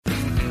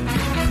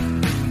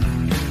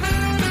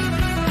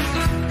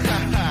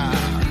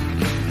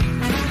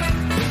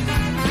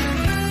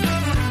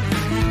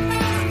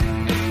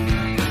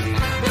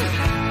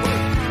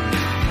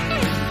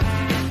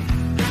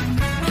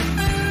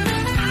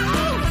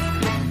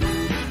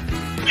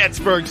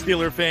Pittsburgh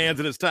Steelers fans,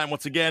 it is time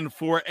once again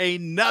for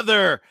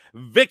another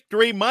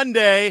Victory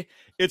Monday.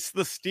 It's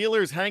the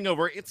Steelers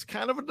hangover. It's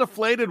kind of a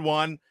deflated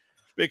one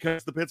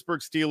because the Pittsburgh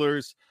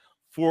Steelers,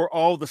 for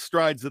all the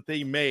strides that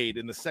they made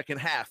in the second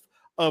half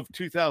of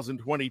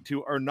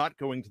 2022, are not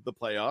going to the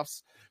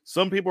playoffs.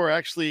 Some people are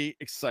actually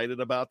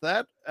excited about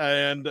that,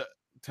 and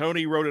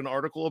Tony wrote an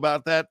article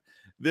about that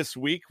this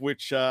week,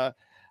 which I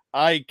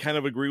kind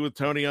of agree with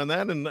Tony on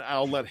that, and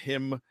I'll let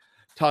him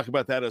talk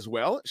about that as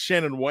well.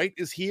 Shannon White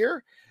is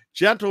here.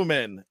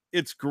 Gentlemen,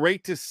 it's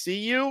great to see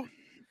you.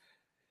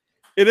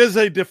 It is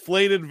a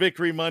deflated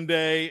Victory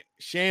Monday.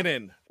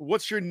 Shannon,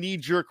 what's your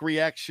knee-jerk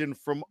reaction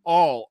from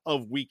all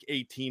of Week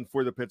 18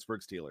 for the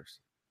Pittsburgh Steelers?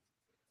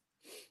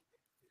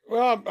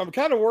 Well, I'm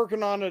kind of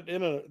working on it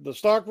in the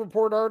stock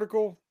report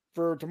article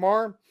for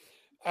tomorrow.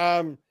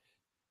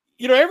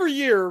 Every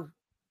year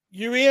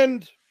you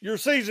end your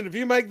season, if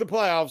you make the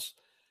playoffs,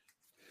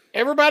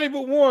 everybody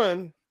but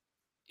one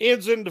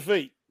ends in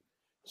defeat.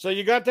 So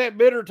you got that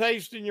bitter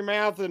taste in your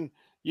mouth and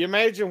you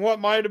imagine what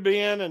might have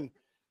been. And,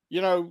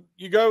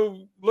 you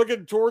go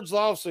looking towards the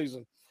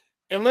offseason.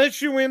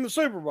 Unless you win the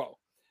Super Bowl.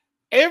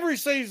 Every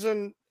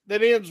season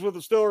that ends with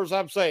the Steelers,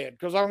 I'm sad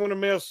because I'm going to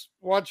miss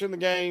watching the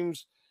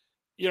games.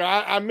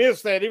 I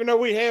miss that, even though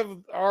we have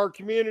our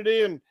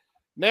community and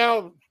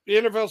now the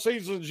NFL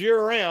season's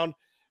year round.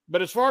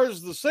 But as far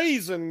as the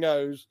season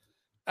goes,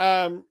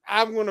 I'm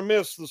going to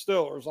miss the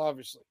Steelers,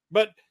 obviously.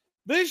 But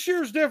this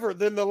year's different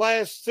than the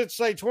last, let's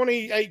say,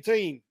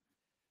 2018,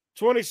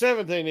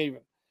 2017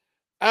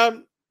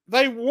 even.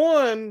 They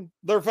won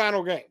their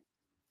final game.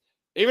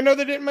 Even though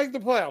they didn't make the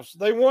playoffs,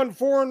 they won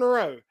 4 in a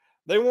row.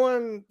 They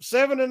won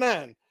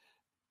 7-9.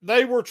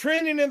 They were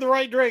trending in the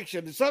right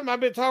direction. It's something I've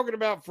been talking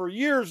about for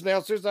years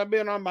now since I've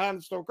been on Behind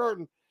the Steel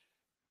Curtain.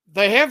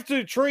 They have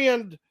to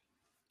trend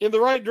in the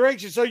right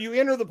direction so you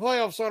enter the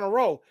playoffs on a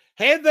roll.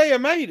 Had they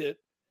have made it,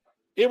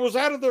 it was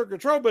out of their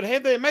control, but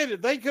had they made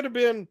it, they could have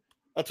been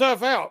a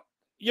tough out.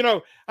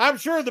 I'm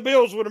sure the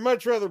Bills would have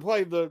much rather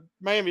played the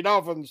Miami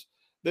Dolphins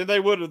than they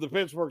would have the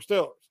Pittsburgh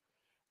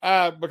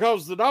Steelers.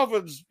 Because the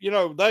Dolphins,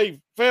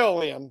 they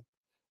fell in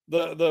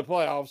the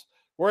playoffs,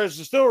 whereas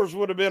the Steelers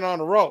would have been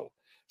on a roll.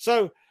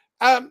 So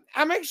I'm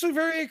actually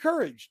very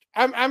encouraged.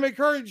 I'm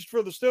encouraged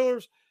for the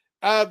Steelers.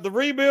 The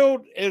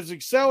rebuild is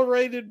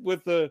accelerated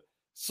with the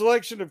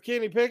selection of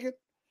Kenny Pickett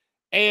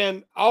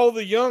and all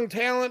the young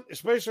talent,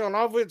 especially on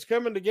offense,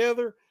 coming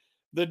together.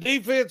 The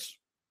defense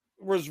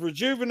was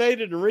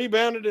rejuvenated and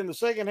rebounded in the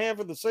second half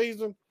of the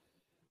season.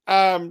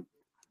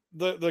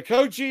 The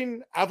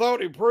coaching, I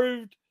thought,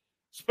 improved,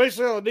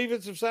 especially on the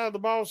defensive side of the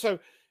ball. So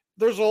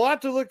there's a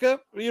lot to look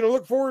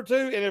forward to.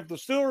 And if the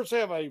Steelers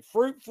have a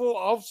fruitful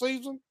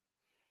offseason,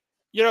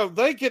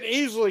 they could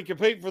easily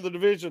compete for the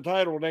division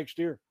title next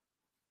year.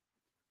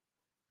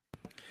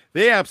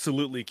 They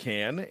absolutely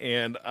can,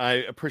 and I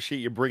appreciate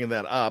you bringing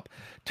that up.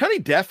 Tony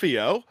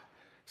Defeo,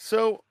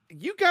 so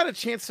you got a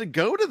chance to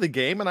go to the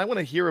game, and I want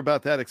to hear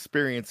about that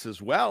experience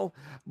as well.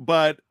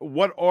 But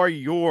what are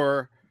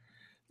your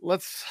I'm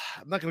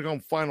not going to go on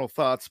final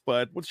thoughts,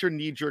 but what's your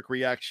knee-jerk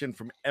reaction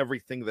from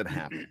everything that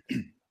happened?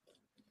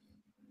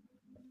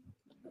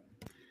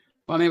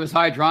 Well, it was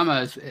high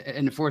drama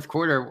in the fourth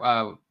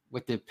quarter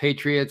with the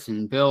Patriots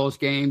and Bills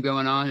game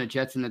going on, the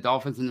Jets and the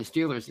Dolphins and the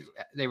Steelers.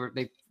 They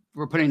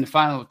were putting the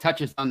final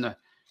touches on the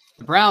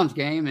Browns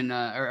game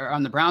or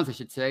on the Browns, I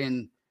should say,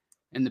 and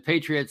the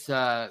Patriots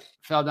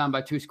fell down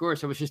by 2 scores.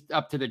 So it was just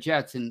up to the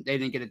Jets, and they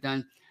didn't get it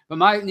done. But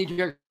my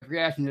knee-jerk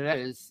reaction to that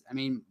is,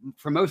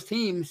 for most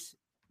teams,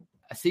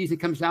 a season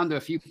comes down to a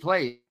few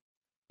plays,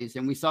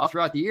 and we saw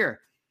throughout the year,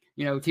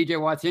 T.J.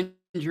 Watt's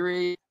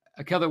injury,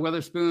 Keller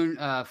Witherspoon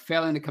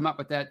failing to come up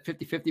with that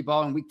 50-50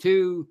 ball in week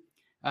 2,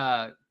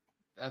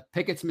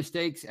 Pickett's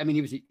mistakes.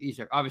 He's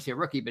obviously a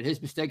rookie, but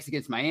his mistakes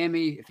against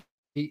Miami,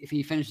 if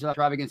he finishes up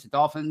drive against the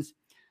Dolphins,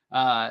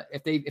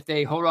 if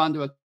they hold on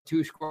to a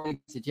 2-score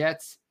against the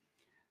Jets,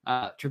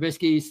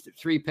 Trubisky's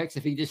 3 picks,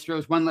 if he just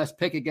throws one less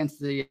pick against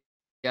the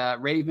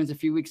Ravens a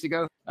few weeks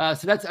ago.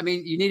 So that's,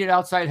 you needed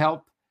outside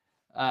help,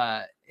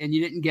 and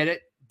you didn't get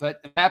it.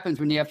 But it happens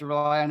when you have to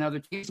rely on other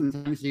teams.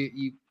 Sometimes it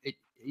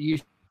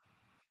usually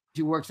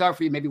works out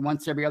for you maybe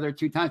once every other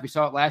 2 times. We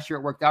saw it last year.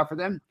 It worked out for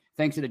them,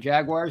 thanks to the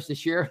Jaguars.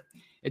 This year,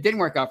 it didn't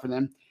work out for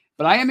them.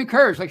 But I am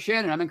encouraged, like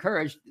Shannon, I'm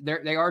encouraged.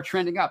 They are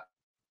trending up.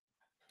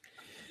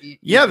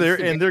 Yeah, they're.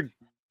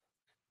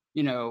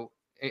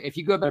 If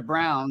you go to the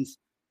Browns.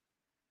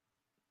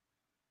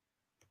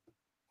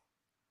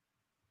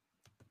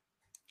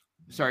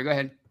 Sorry, go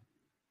ahead.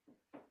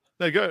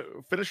 No, go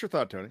finish your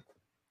thought, Tony.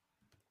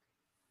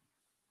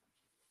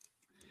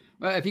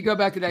 Well, if you go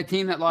back to that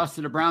team that lost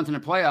to the Browns in the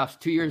playoffs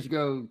 2 years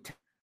ago,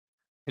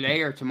 today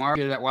or tomorrow,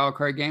 to that wild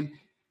card game,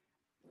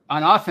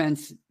 on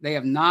offense, they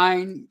have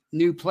 9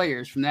 new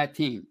players from that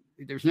team.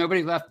 There's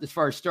nobody left as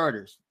far as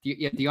starters.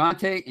 You have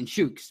Deontay and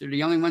Shooks. They're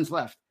the only ones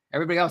left.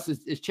 Everybody else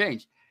is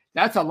changed.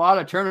 That's a lot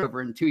of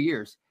turnover in 2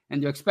 years.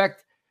 And to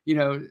expect,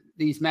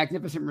 these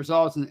magnificent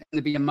results and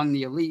to be among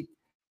the elite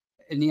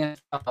in the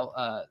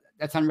NFL,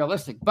 that's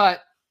unrealistic.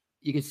 But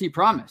you can see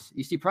promise.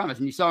 You see promise.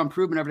 And you saw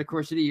improvement over the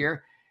course of the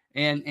year.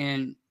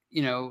 and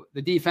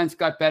the defense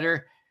got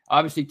better.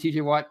 Obviously,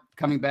 TJ Watt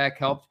coming back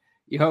helped.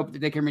 You hope that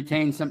they can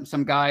retain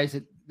some guys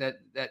that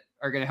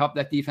are going to help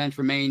that defense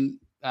remain.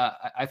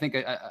 I think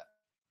a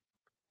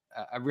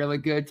really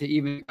good to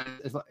even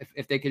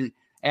if they can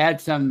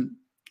add some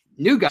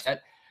new guys.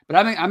 But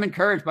I'm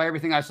encouraged by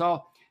everything I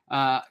saw.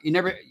 I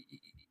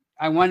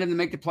wanted them to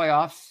make the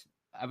playoffs.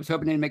 I was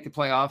hoping they'd make the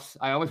playoffs.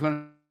 I always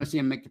wanted to see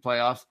them make the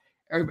playoffs.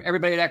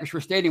 Everybody at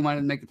Acrisure Stadium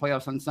wanted to make the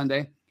playoffs on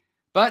Sunday,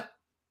 but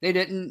they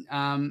didn't.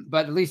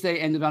 But at least they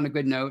ended on a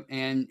good note,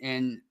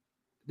 and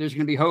there's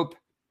going to be hope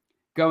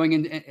going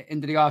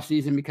into the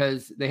offseason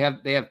because they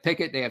have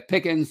Pickett, they have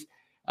Pickens,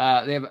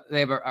 they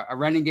have a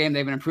running game, they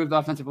have an improved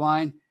offensive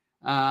line.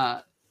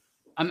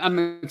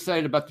 I'm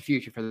excited about the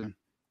future for them.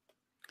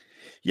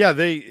 Yeah,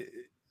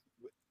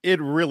 it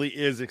really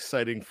is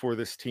exciting for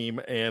this team,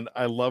 and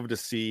I love to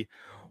see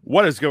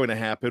what is going to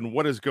happen,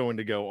 what is going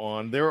to go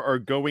on. There are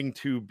going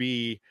to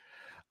be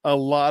a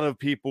lot of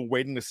people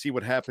waiting to see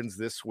what happens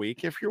this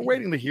week. If you're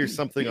waiting to hear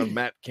something on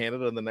Matt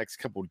Canada in the next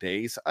couple of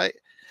days,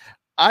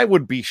 I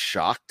would be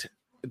shocked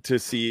to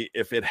see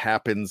if it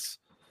happens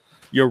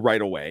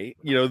right away.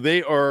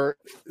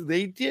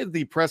 They did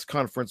the press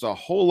conference a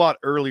whole lot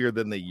earlier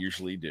than they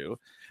usually do.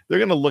 They're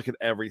going to look at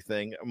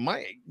everything.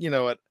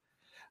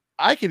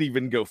 I could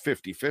even go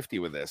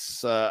 50-50 with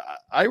this.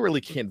 I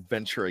really can't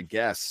venture a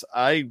guess.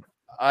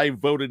 I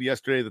voted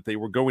yesterday that they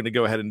were going to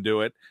go ahead and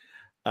do it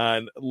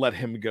and let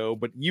him go,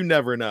 but you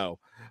never know.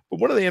 But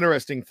one of the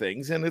interesting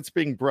things, and it's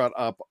being brought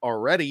up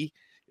already,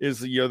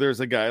 is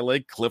there's a guy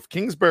like Cliff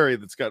Kingsbury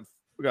that's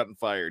gotten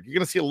fired. You're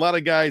going to see a lot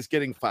of guys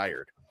getting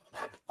fired.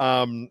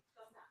 And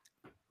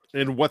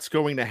what's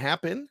going to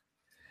happen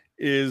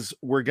is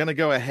we're going to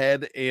go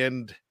ahead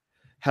and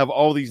have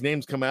all these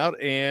names come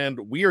out, and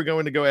we are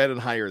going to go ahead and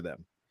hire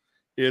them.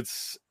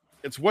 It's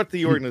what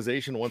the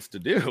organization wants to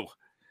do,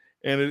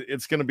 and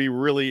it's going to be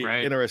really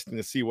interesting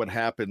to see what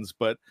happens.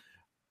 But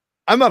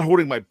I'm not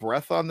holding my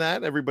breath on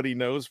that. Everybody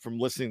knows from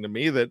listening to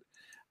me that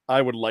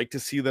I would like to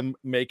see them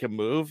make a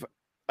move.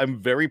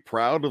 I'm very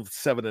proud of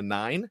 7 of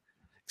 9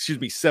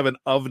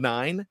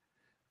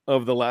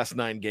 of the last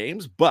 9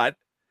 games, but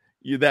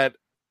that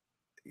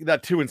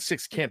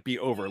 2-6 can't be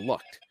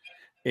overlooked.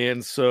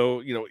 And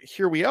so,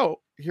 here we go.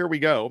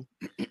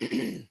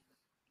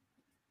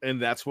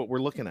 And that's what we're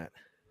looking at.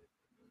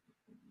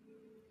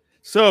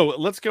 So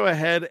let's go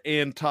ahead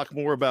and talk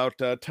more about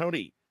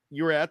Tony.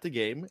 You were at the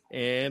game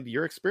and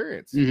your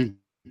experience. Mm-hmm.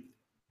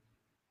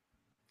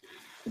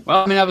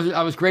 Well,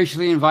 I was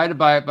graciously invited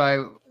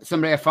by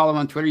somebody I follow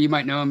on Twitter. You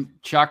might know him,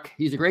 Chuck.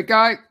 He's a great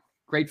guy,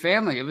 great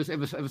family. It was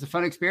a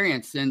fun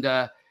experience, and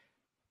they're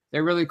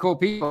really cool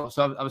people.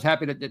 So I was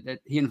happy that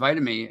he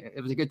invited me.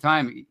 It was a good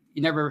time.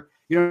 You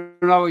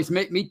don't always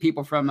meet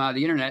people from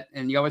the internet,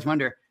 and you always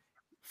wonder.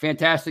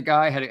 Fantastic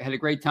guy, had a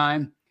great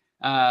time.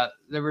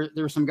 There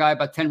was some guy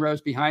about 10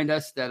 rows behind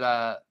us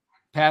that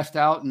passed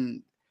out,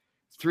 and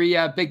 3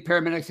 big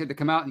paramedics had to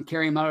come out and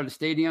carry him out of the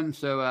stadium.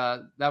 So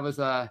that was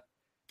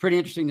pretty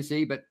interesting to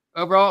see. But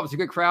overall, it was a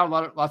good crowd.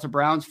 Lots of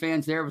Browns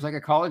fans there. It was like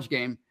a college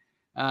game.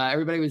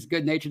 Everybody was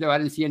good natured, though. I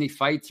didn't see any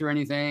fights or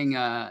anything.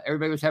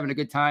 Everybody was having a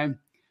good time.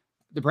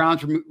 The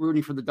Browns were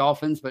rooting for the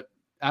Dolphins, but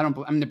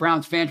the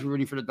Browns fans were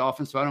rooting for the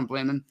Dolphins, so I don't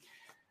blame them.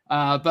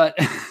 But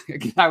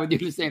I would do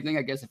the same thing,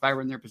 I guess, if I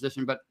were in their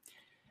position. But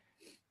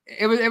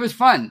it was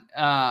fun.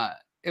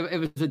 It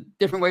was a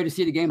different way to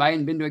see the game. I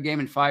hadn't been to a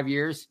game in 5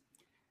 years,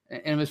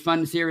 and it was fun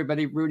to see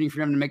everybody rooting for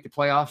them to make the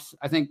playoffs.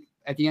 I think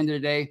at the end of the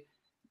day,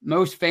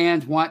 most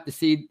fans want to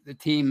see the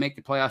team make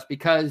the playoffs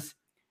because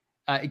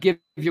it gives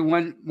you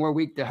one more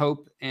week to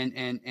hope and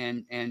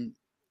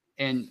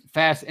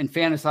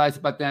fantasize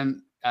about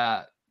them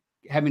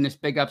having this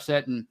big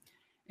upset and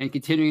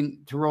continuing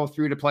to roll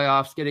through the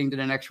playoffs, getting to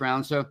the next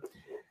round. So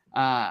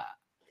I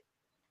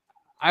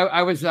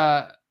was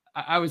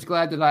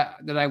glad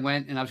that I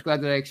went, and I was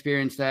glad that I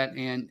experienced that.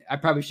 And I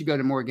probably should go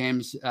to more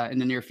games in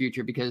the near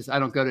future because I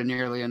don't go to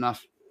nearly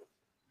enough.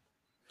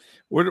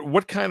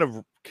 What kind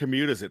of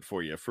commute is it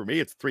for you? For me,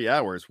 it's 3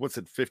 hours. What's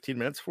it, 15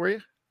 minutes for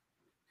you?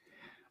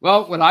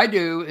 Well, what I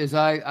do is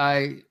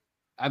I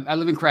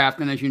live in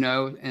Crafton, as you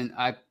know, and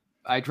I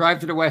drive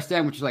to the West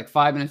End, which is like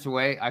 5 minutes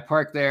away. I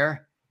park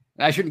there.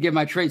 I shouldn't give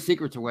my trade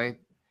secrets away.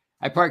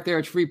 I park there.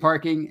 It's free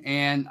parking,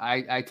 and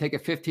I take a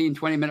 15,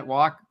 20-minute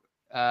walk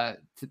to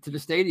the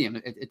stadium.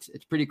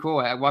 It's pretty cool.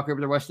 I walk over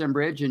the West End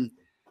Bridge, and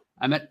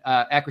I'm at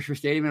Acrisure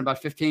Stadium in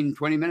about 15,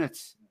 20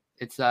 minutes.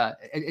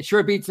 It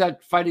sure beats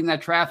that fighting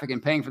that traffic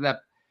and paying for the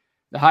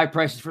high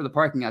prices for the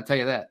parking. I'll tell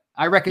you that.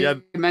 I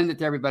recommend it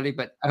to everybody,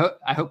 but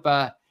I hope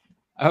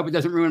it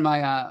doesn't ruin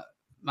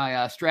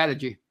my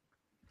strategy.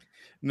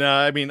 No,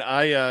 I mean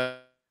I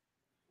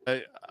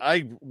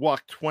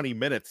walked 20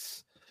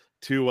 minutes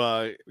to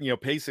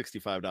pay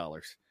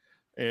 $65,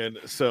 and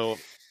so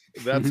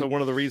that's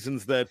one of the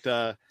reasons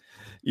that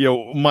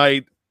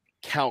my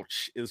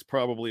couch is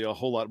probably a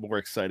whole lot more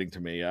exciting to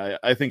me.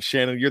 I think,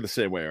 Shannon, you're the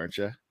same way, aren't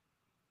you?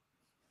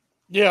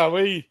 Yeah,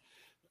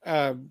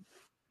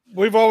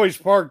 we've always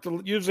parked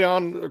usually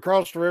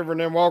across the river and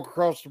then walk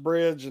across the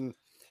bridge, and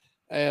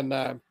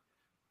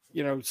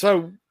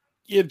So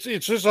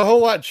it's just a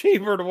whole lot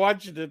cheaper to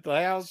watch it at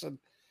the house and,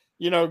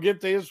 get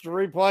the instant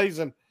replays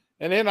and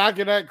then I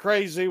can act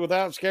crazy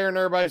without scaring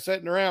everybody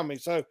sitting around me.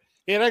 So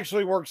it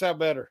actually works out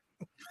better.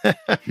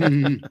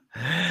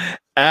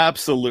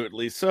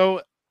 Absolutely.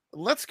 So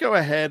let's go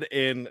ahead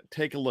and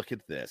take a look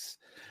at this.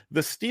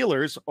 The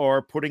Steelers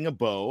are putting a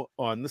bow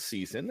on the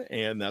season,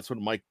 and that's what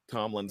Mike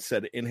Tomlin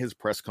said in his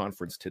press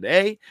conference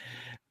today.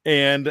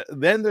 And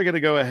then they're going to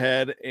go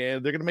ahead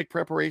and they're going to make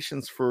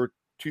preparations for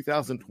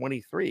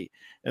 2023.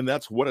 And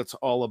that's what it's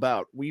all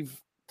about.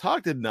 We've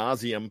talked ad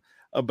nauseum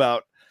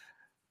about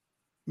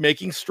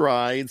making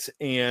strides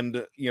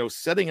and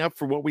setting up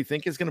for what we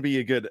think is going to be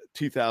a good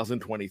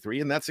 2023,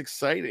 and that's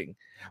exciting.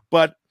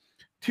 But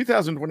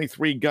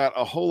 2023 got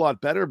a whole lot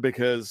better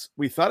because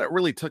we thought it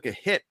really took a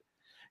hit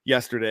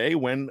yesterday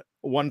when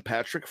one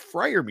Patrick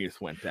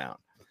Freiermuth went down,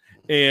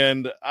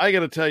 and I got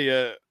to tell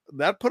you,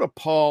 that put a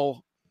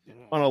pall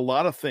on a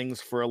lot of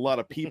things for a lot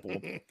of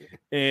people.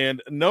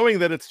 And knowing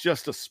that it's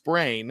just a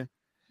sprain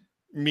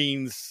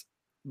means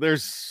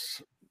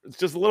it's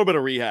just a little bit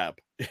of rehab.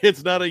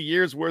 It's not a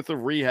year's worth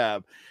of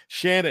rehab.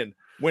 Shannon,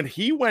 when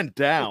he went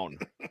down,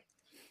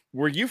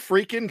 were you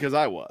freaking? Because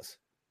I was.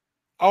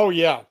 Oh,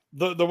 yeah.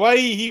 The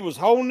way he was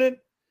holding it,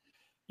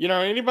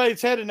 anybody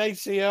that's had an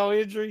ACL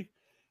injury,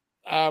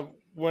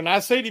 when I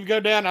seen him go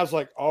down, I was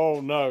like,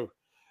 oh, no.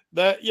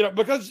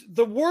 Because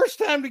the worst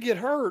time to get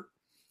hurt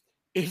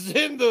is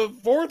in the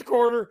fourth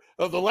quarter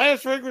of the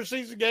last regular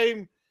season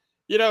game,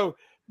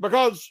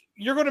 because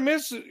you're going to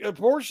miss a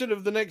portion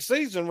of the next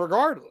season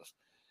regardless.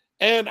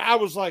 And I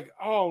was like,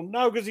 oh,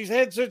 no, because he's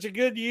had such a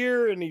good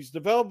year and he's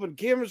developing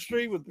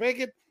chemistry with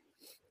Pickett.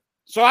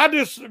 So I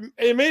just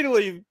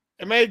immediately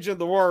imagined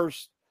the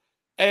worst.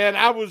 And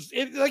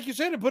like you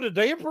said, it put a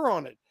damper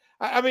on it.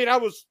 I mean, I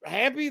was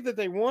happy that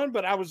they won,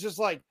 but I was just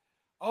like,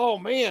 oh,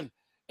 man.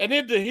 And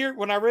then to hear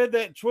when I read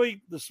that tweet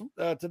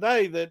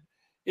today that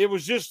it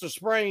was just a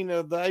sprain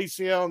of the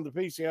ACL and the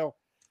PCL,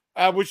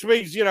 which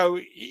means,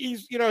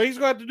 he's going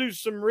to have to do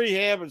some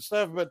rehab and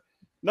stuff, but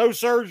no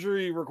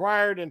surgery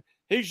required. And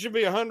he should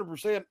be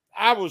 100%.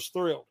 I was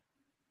thrilled.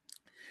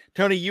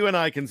 Tony, you and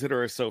I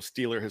consider ourselves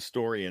Steeler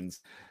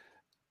historians.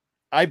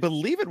 I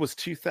believe it was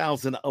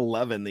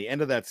 2011, the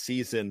end of that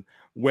season,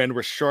 when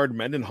Rashard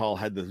Mendenhall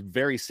had the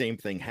very same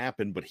thing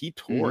happen, but he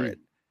tore it.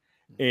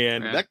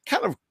 And that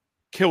kind of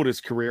killed his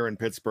career in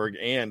Pittsburgh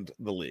and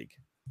the league.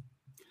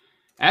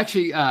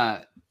 Actually,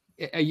 a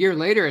year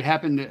later, it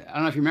happened. I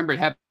don't know if you remember, it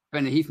happened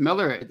to Heath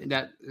Miller,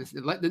 that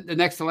the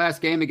next to last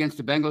game against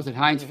the Bengals at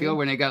Heinz Field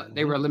when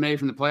they were eliminated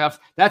from the playoffs.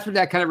 That's what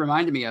that kind of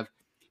reminded me of,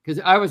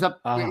 because I was up.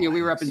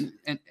 We were up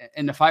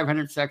in the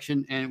 500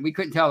 section, and we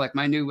couldn't tell. Like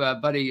my new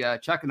buddy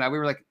Chuck and I, we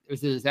were like,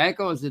 "Was it his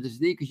ankle? Was it his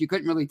knee?" Because you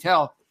couldn't really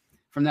tell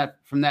from that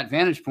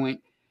vantage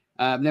point.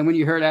 Then when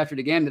you heard after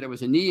the game that it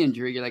was a knee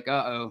injury, you're like,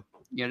 "Uh-oh,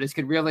 this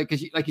could really,"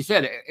 because like you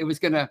said, it was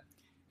gonna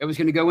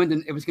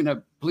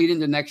bleed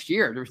into next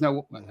year. There's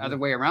no other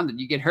way around it.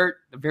 You get hurt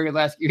the very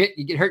last, you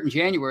get hurt in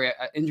January,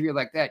 an injury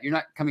like that, you're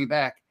not coming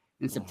back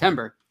in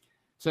September.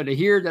 So to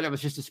hear that it was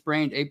just a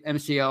sprained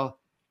MCL,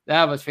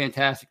 that was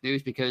fantastic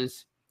news,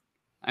 because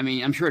I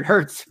mean, I'm sure it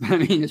hurts, but I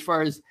mean, as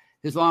far as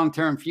his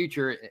long-term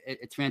future,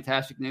 it's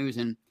fantastic news.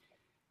 And,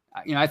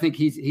 I think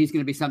he's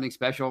going to be something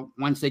special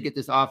once they get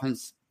this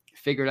offense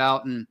figured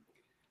out and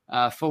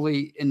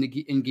fully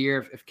in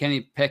gear. If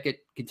Kenny Pickett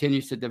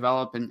continues to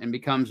develop and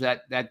becomes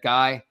that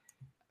guy,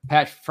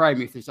 Pat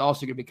Freiermuth is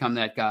also going to become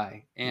that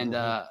guy. And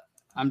I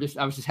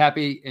was just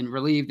happy and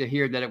relieved to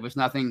hear that it was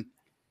nothing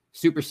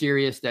super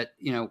serious that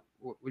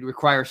would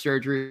require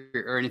surgery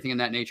or anything in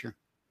that nature.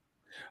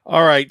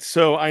 All right,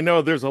 so I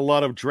know there's a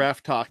lot of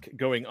draft talk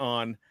going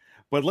on,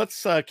 but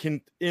let's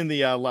in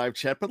the live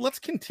chat. But let's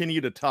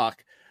continue to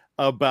talk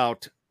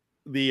about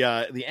the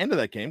end of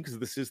that game, because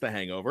this is the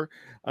Hangover.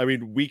 I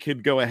mean, we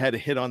could go ahead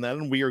and hit on that,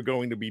 and we are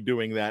going to be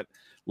doing that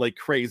like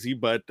crazy.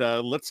 But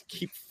let's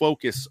keep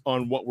focus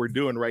on what we're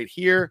doing right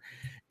here,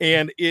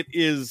 and it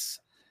is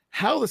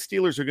how the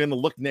Steelers are going to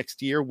look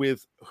next year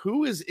with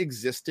who is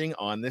existing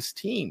on this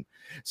team.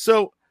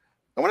 So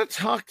I want to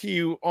talk to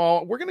you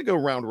all. We're going to go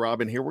round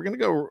robin here. We're going to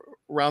go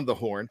round the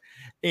horn.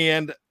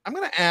 And I'm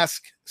going to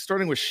ask,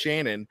 starting with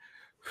Shannon,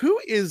 who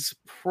is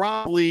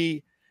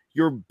probably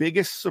your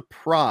biggest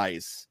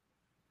surprise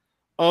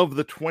of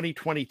the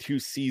 2022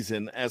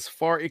 season? As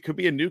far, it could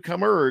be a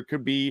newcomer or it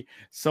could be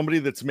somebody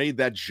that's made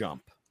that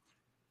jump.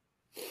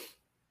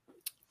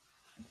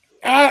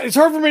 It's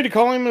hard for me to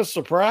call him a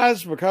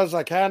surprise because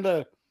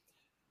I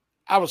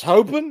was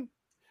hoping.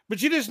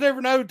 But you just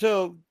never know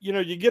till,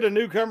 you get a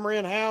newcomer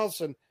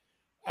in-house. And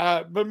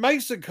but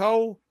Mason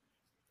Cole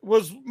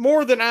was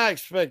more than I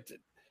expected.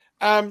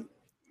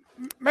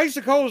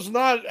 Mason Cole is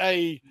not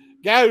a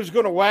guy who's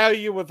going to wow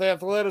you with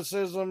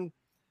athleticism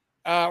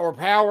or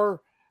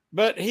power,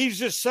 but he's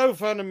just so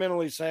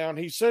fundamentally sound.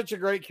 He's such a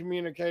great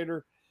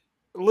communicator.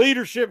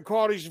 Leadership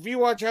qualities. If you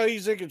watch how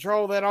he's in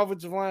control of that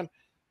offensive line,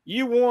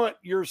 you want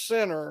your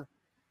center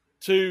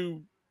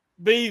to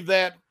be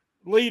that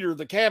leader,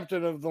 the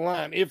captain of the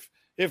line, if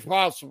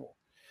possible.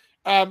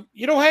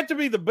 You don't have to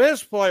be the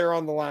best player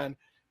on the line,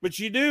 but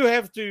you do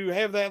have to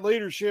have that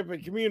leadership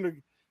and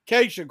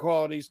communication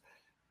qualities.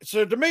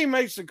 So to me,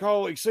 Mason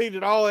Cole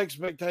exceeded all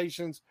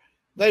expectations.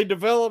 They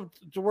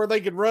developed to where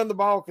they could run the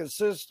ball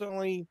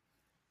consistently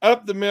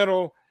up the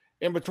middle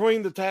and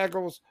between the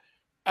tackles.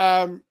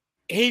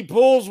 He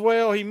pulls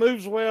well. He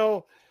moves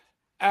well.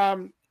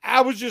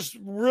 I was just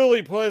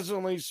really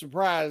pleasantly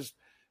surprised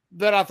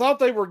that I thought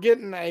they were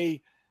getting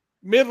a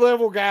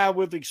mid-level guy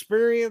with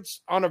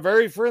experience on a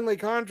very friendly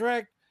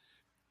contract,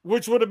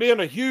 which would have been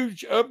a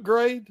huge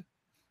upgrade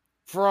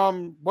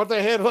from what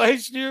they had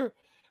last year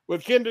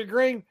with Kendrick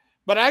Green.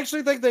 But I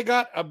actually think they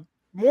got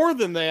more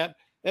than that,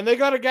 and they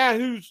got a guy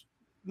who's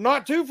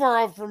not too far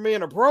off from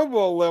being a Pro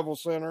Bowl level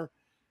center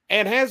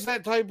and has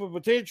that type of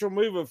potential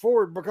moving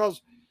forward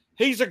because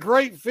he's a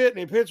great fit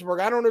in Pittsburgh.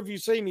 I don't know if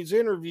you've seen his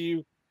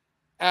interview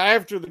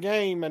after the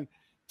game and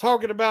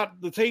talking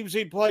about the teams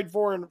he played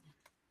for and,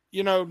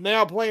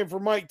 now playing for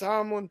Mike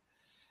Tomlin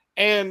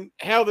and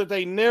how that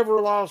they never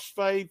lost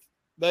faith.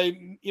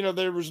 They,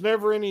 there was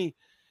never any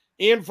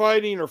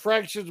infighting or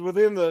fractions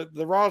within the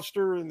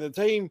roster and the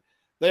team.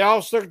 They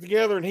all stuck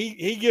together, and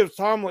he gives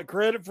Tomlin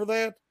credit for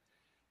that.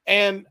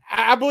 And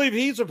I believe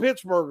he's a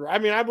Pittsburgher. I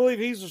mean, I believe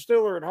he's a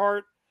Steeler at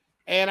heart.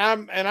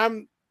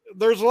 And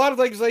there's a lot of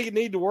things they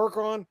need to work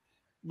on,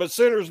 but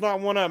center's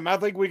not one of them. I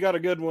think we got a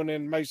good one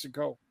in Mason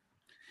Cole.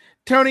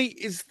 Tony,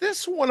 is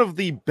this one of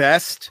the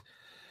best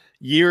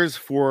years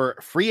for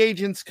free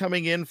agents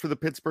coming in for the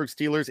Pittsburgh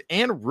Steelers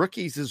and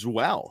rookies as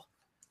well?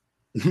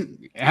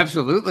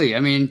 Absolutely. I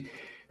mean,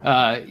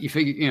 you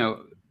figure,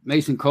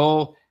 Mason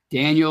Cole,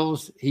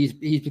 Daniels, he's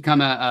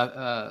become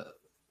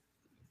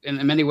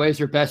in many ways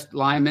their best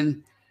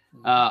lineman.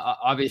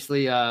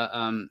 Obviously,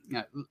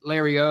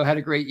 Larry O had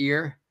a great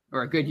year,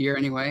 or a good year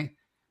anyway.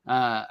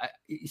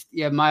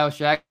 You have Miles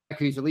Jack,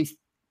 who's at least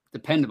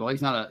dependable.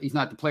 He's not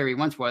the player he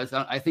once was.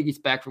 I think he's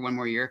back for one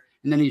more year.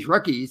 And then these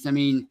rookies. I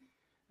mean,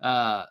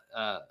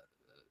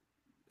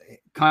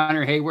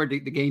 Connor Hayward, the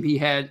game he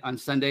had on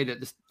Sunday,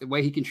 the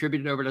way he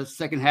contributed over the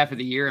second half of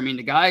the year. I mean,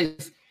 the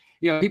guys,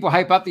 people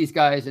hype up these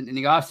guys in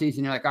the offseason.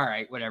 You're like, all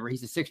right, whatever.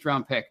 He's a 6th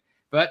round pick.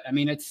 But I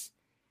mean, it's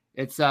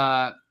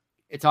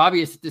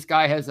obvious that this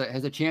guy has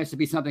a chance to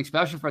be something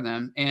special for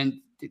them and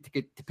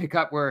to pick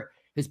up where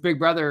his big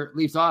brother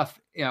leaves off.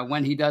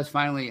 When he does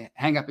finally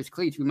hang up his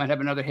cleats, we might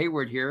have another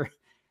Hayward here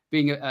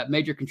being a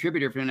major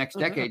contributor for the next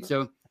decade.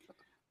 So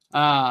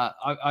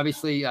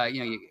obviously,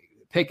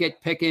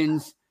 Pickett,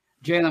 Pickens,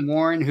 Jaylen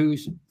Warren,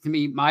 who's to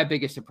me my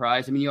biggest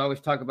surprise. I mean, you always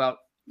talk about,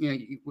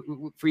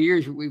 for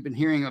years we've been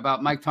hearing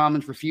about Mike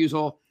Tomlin's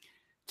refusal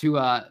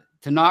to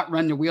not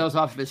run the wheels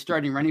off of his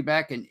starting running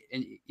back, and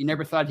you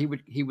never thought he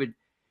would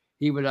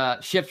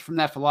shift from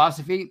that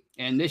philosophy.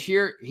 And this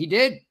year he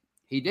did.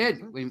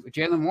 With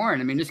Jaylen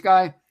Warren. I mean, this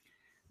guy,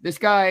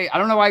 I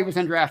don't know why he was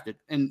undrafted,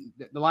 and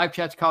the live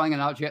chat's calling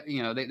it out.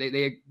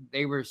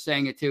 They were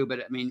saying it too, but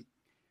I mean,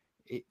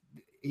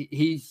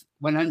 he's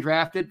went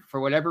undrafted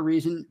for whatever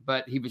reason,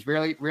 but he was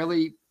really,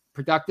 really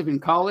productive in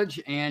college.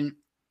 And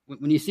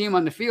when you see him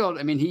on the field,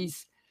 I mean, he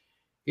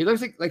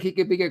looks like he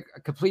could be a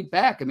complete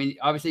back. I mean,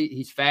 obviously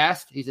he's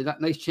fast. He's a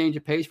nice change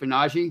of pace for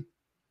Najee.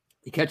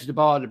 He catches the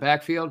ball in the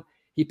backfield.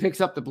 He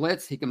picks up the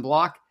blitz. He can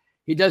block.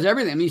 He does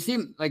everything. I mean, you see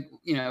him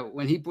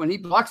when he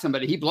blocks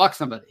somebody, he blocks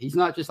somebody. He's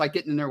not just like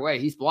getting in their way.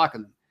 He's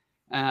blocking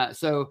them.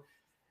 So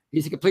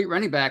he's a complete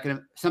running back. And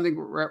if something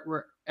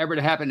were ever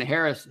to happen to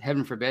Harris,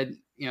 heaven forbid,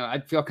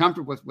 I'd feel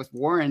comfortable with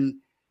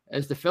Warren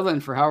as the fill-in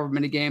for however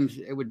many games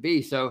it would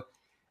be. So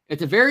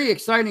it's a very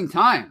exciting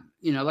time.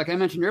 Like I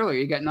mentioned earlier,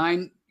 you got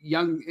 9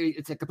 young.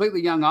 It's a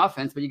completely young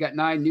offense, but you got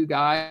 9 new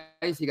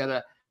guys. You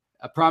got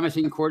a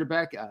promising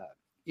quarterback.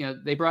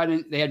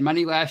 They had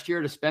money last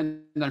year to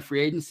spend on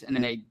free agents, and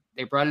then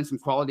they brought in some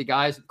quality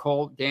guys: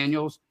 Cole,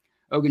 Daniels,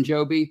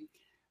 Ogunjobi,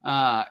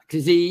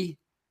 Kazee.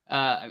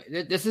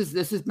 This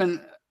has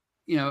been,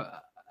 we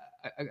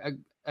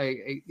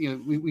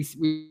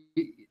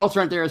also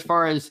aren't there as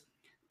far as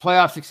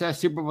playoff success,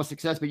 Super Bowl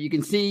success, but you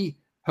can see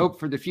hope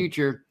for the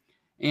future.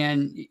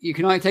 And you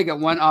can only take it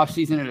one off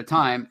season at a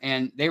time.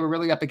 And they were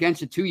really up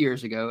against it 2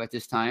 years ago at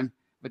this time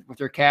with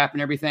their cap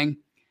and everything.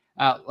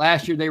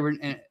 Last year they were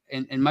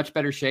in much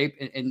better shape,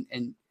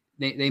 and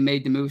they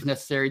made the moves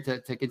necessary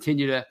to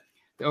continue to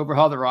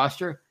overhaul the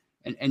roster.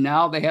 And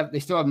now they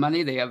still have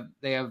money. They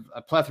have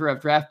a plethora of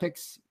draft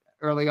picks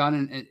early on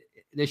in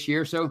this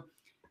year. So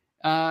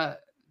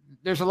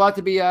there's a lot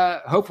to be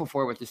hopeful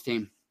for with this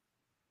team.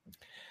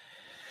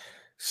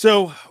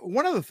 So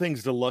one of the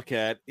things to look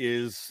at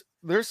is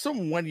there's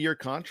some 1-year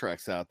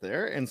contracts out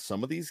there, and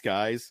some of these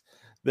guys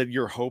that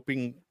you're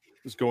hoping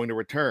is going to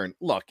return.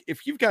 Look,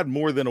 if you've got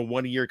more than a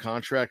 1-year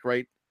contract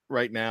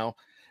right now,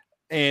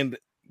 and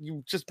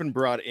you've just been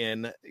brought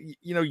in,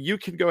 you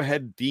can go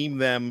ahead and deem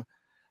them.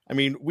 I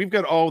mean, we've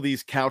got all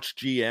these couch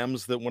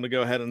GMs that want to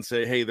go ahead and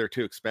say, hey, they're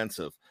too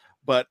expensive.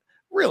 But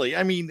really,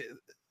 I mean,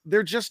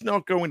 they're just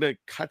not going to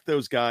cut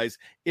those guys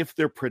if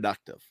they're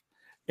productive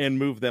and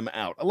move them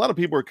out. A lot of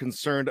people are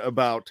concerned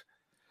about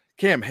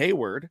Cam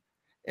Hayward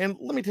And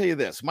let me tell you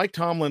this, Mike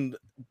Tomlin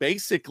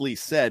basically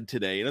said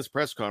today in his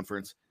press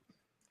conference,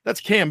 that's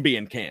Cam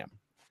being Cam.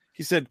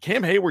 He said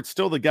Cam Hayward's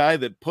still the guy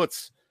that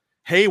puts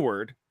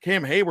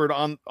Cam Hayward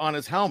on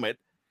his helmet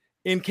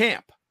in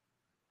camp.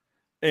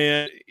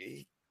 And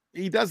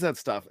he does that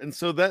stuff. And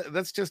so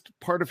that's just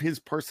part of his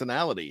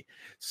personality.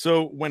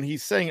 So when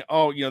he's saying,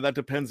 oh, that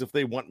depends if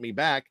they want me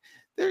back,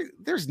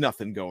 there's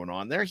nothing going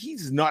on there.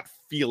 He's not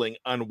feeling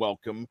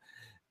unwelcome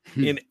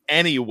in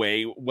any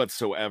way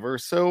whatsoever.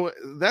 So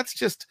that's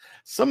just,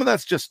 some of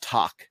that's just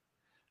talk.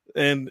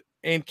 And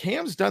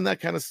Cam's done that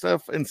kind of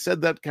stuff and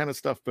said that kind of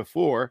stuff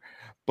before.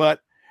 But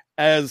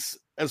as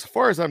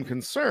far as I'm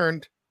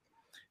concerned,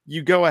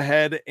 you go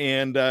ahead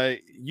and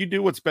you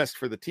do what's best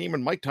for the team.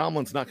 And Mike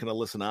Tomlin's not going to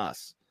listen to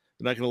us.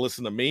 They're not going to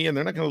listen to me, and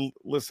they're not going to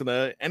listen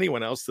to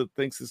anyone else that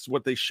thinks this is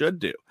what they should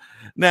do.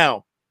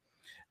 Now,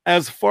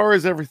 as far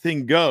as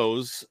everything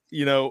goes,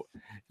 you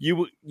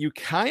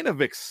kind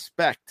of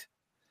expect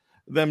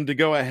them to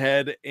go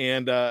ahead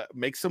and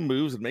make some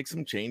moves and make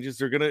some changes.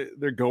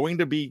 They're going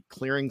to be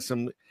clearing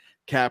some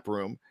cap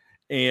room,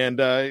 and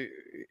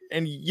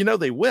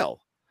they will.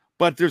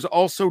 But there's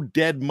also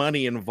dead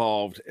money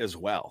involved as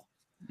well.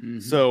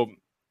 Mm-hmm. So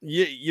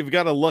you've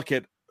got to look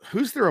at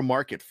who's there a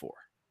market for.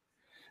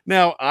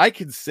 Now, I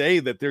could say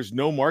that there's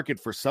no market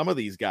for some of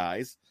these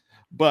guys,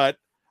 but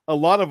a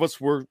lot of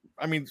us were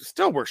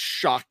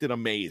shocked and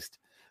amazed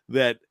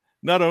that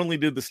not only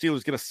did the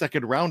Steelers get a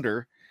second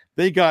rounder,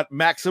 they got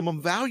maximum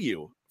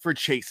value for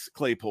Chase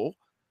Claypool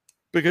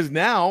because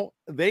now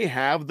they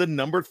have the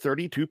number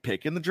 32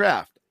 pick in the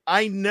draft.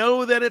 I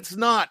know that it's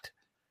not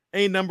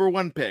a number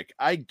 1 pick.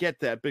 I get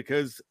that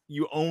because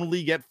you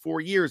only get 4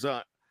 years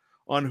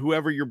on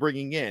whoever you're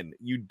bringing in.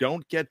 You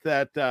don't get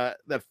that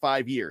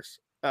 5 years.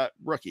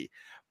 Rookie,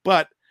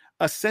 but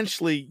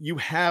essentially you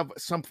have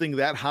something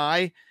that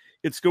high,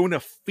 it's going to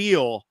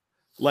feel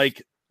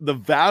like the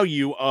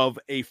value of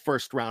a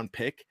first round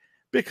pick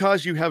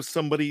because you have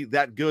somebody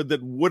that good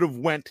that would have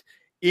went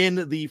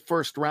in the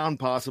first round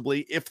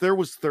possibly if there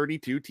was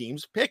 32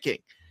 teams picking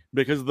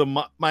because of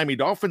the Miami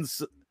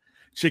Dolphins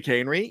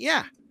chicanery.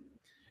 Yeah,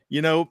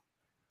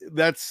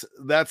 that's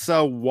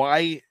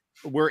why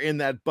we're in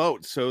that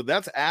boat. So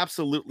that's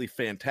absolutely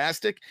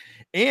fantastic.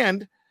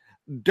 And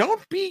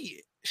don't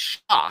be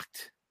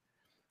shocked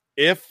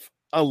if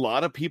a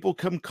lot of people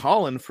come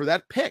calling for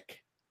that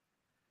pick.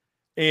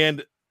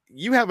 And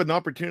you have an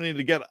opportunity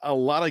to get a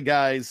lot of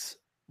guys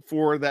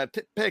for that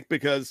pick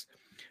because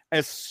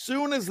as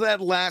soon as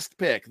that last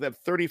pick, that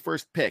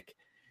 31st pick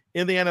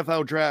in the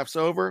NFL draft's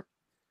over,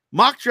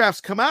 mock drafts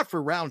come out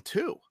for round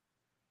 2.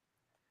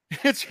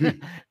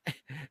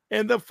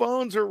 And the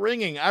phones are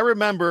ringing. I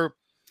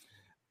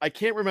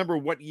can't remember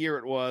what year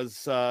it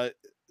was.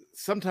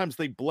 Sometimes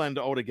they blend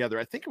all together.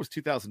 I think it was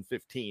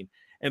 2015.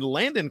 And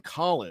Landon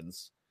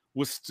Collins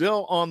was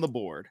still on the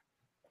board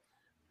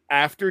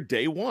after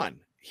day 1.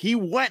 He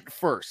went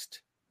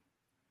first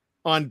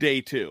on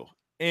day 2.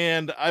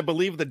 And I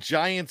believe the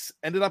Giants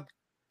ended up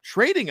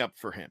trading up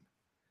for him,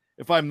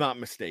 if I'm not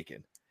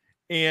mistaken.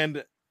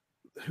 And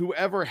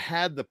whoever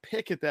had the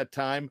pick at that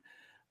time,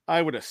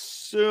 I would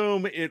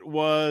assume it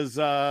was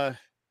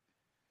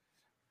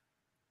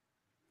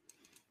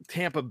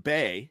Tampa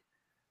Bay,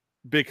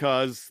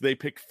 because they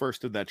picked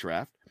first in that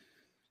draft.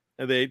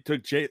 And they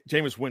took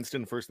Jameis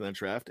Winston first in that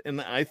draft.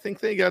 And I think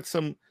they got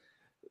some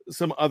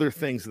other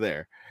things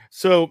there.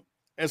 So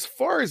as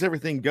far as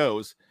everything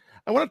goes,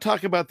 I want to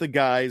talk about the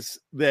guys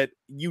that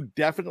you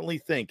definitely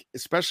think,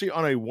 especially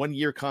on a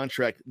 1-year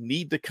contract,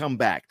 need to come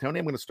back. Tony,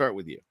 I'm going to start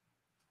with you.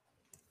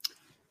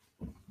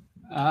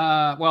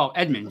 Well,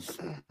 Edmonds,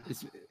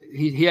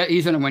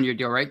 he's on a 1-year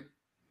deal, right?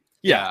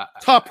 Yeah.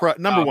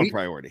 Number 1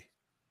 priority.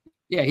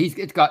 Yeah,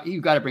 you've got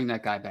to bring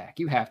that guy back.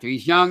 You have to.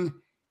 He's young,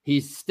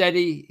 he's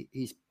steady,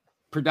 he's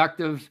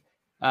productive.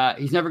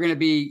 He's never going to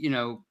be,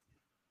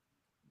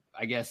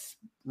 I guess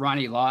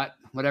Ronnie Lott,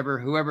 whoever,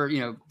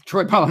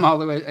 Troy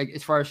Polamalu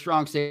as far as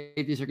strong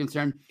safeties are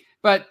concerned.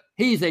 But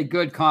he's a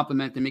good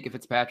complement to Mika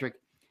Fitzpatrick.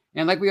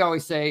 And like we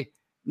always say,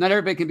 not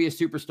everybody can be a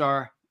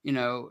superstar.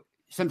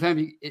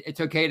 Sometimes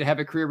it's okay to have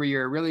a career where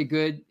you're a really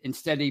good and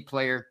steady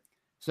player.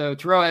 So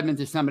Terrell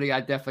Edmonds is somebody I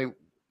definitely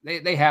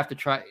they have to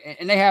try,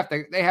 and they have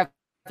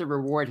to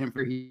reward him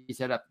for he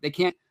set up. They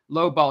can't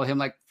lowball him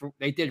like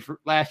they did for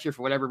last year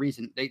for whatever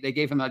reason. They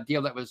gave him a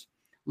deal that was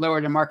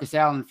lower than Marcus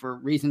Allen for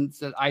reasons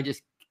that I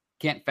just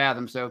can't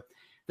fathom. So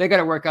they got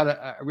to work out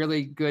a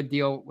really good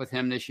deal with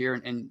him this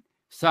year and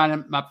sign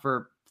him up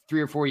for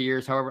 3 or 4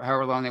 years,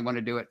 however long they want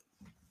to do it.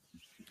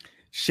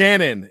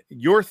 Shannon,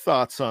 your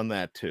thoughts on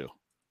that too?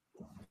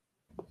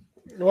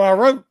 Well, I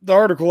wrote the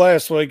article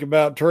last week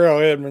about Terrell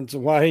Edmonds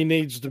and why he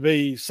needs to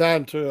be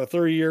signed to a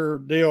 3-year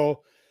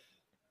deal.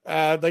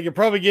 They could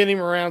probably get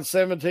him around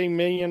 $17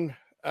 million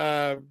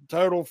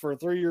total for a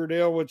 3-year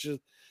deal, which is,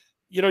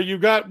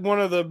 you've got one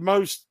of the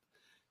most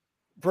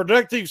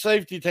productive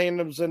safety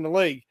tandems in the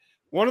league.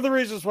 One of the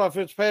reasons why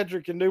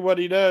Fitzpatrick can do what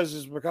he does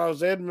is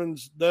because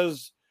Edmonds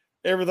does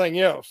everything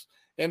else,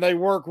 and they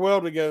work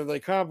well together. They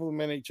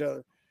complement each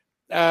other.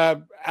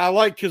 I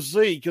like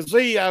Kazee.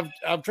 Kazee,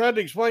 I've tried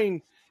to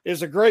explain,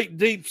 is a great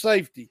deep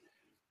safety.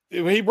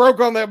 He broke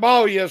on that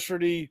ball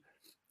yesterday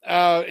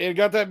and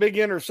got that big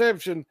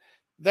interception.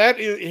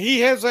 He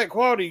has that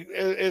quality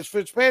as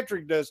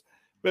Fitzpatrick does,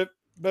 but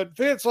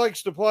Fitz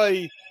likes to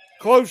play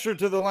closer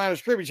to the line of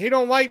scrimmage. He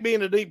don't like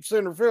being a deep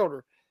center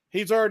fielder.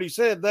 He's already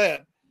said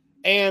that.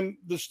 And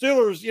the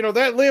Steelers,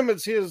 that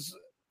limits his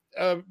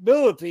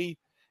ability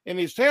and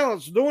his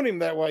talents doing him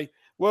that way.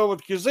 Well,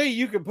 with Kazee,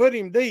 you can put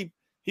him deep.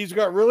 He's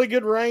got really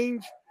good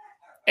range,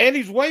 and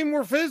he's way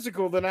more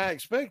physical than I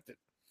expected.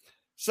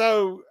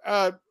 So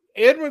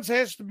Edmonds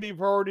has to be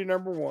priority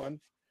number one.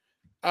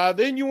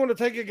 Then you want to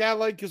take a guy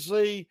like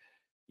Kazee.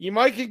 You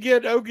might could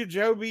get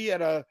Ogunjobi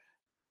at a,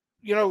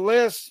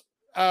 less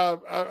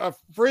a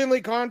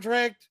friendly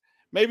contract,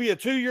 maybe a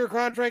 2-year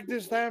contract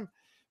this time,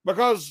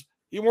 because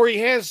where he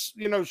has,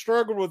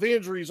 struggled with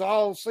injuries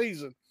all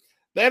season.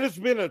 That has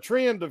been a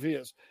trend of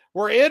his.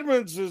 Where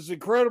Edmonds is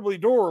incredibly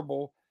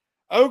durable,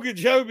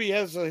 Ogunjobi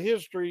has a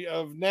history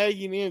of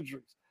nagging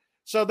injuries.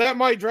 So that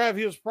might drive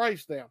his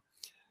price down.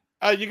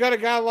 You got a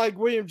guy like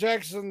William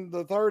Jackson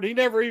III. He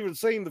never even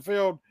seen the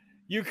field.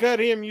 You cut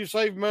him, you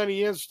save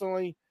money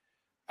instantly.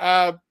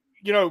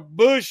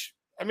 Bush,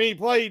 he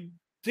played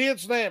 10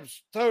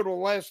 snaps total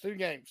last 2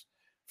 games,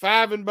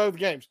 5 in both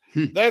games.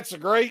 That's a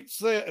great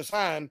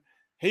sign.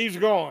 He's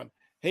gone.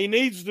 He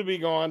needs to be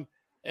gone.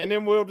 And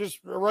then we'll just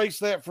erase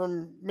that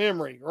from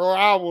memory, or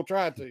I will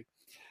try to.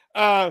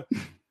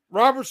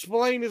 Robert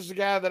Spillane is the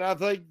guy that I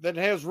think that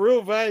has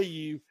real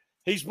value.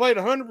 He's played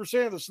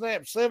 100% of the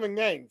snaps, 7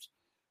 games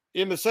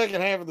in the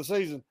second half of the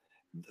season.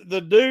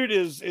 The dude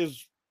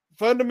is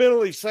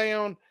fundamentally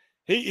sound.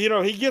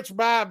 He gets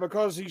by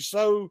because he's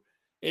so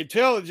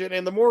intelligent,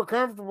 and the more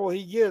comfortable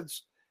he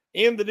gets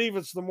in the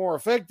defense, the more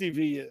effective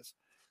he is.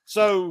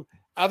 So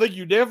I think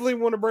you definitely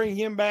want to bring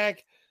him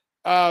back.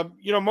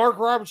 Mark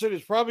Robertson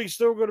is probably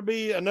still going to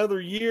be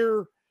another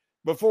year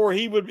before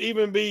he would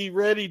even be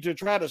ready to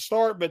try to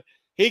start, but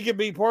he could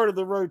be part of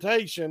the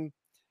rotation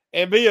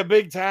and be a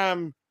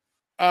big-time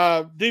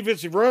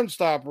defensive run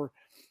stopper.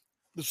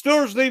 The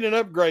Steelers need an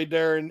upgrade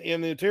there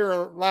in the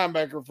interior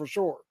linebacker for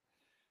sure.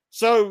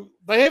 So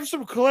they have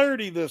some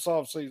clarity this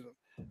offseason.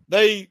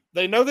 They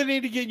know they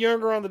need to get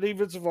younger on the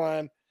defensive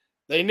line.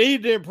 They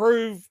need to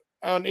improve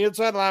on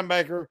inside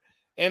linebacker,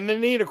 and they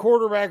need a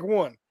quarterback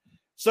one.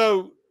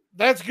 So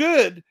that's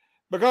good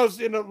because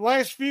in the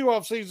last few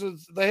off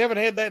seasons, they haven't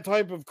had that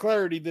type of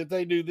clarity that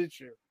they do this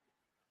year.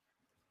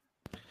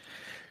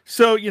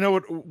 So,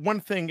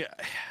 one thing,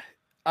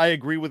 I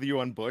agree with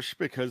you on Bush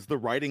because the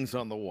writing's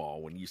on the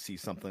wall when you see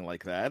something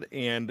like that.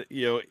 And,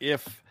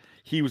 if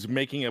he was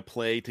making a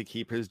play to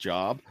keep his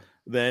job,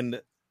 then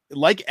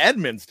like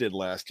Edmonds did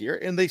last year,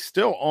 and they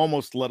still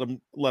almost let him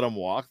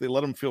walk. They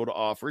let him field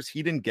offers.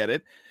 He didn't get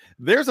it.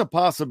 There's a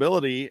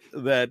possibility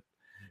that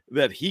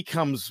he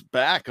comes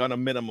back on a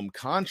minimum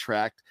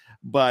contract,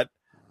 but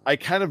I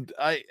kind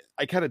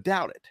of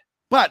doubt it.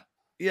 But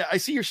yeah, I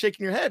see you're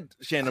shaking your head,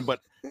 Shannon,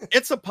 but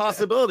it's a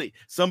possibility.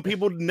 Some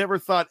people never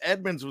thought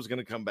Edmonds was going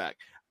to come back.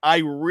 I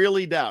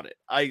really doubt it.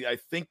 I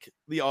think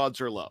the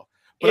odds are low.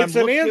 But it's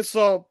an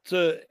insult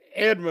to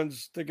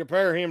Edmonds to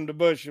compare him to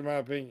Bush, in my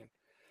opinion.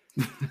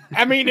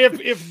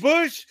 If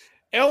Bush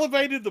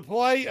elevated the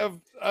play of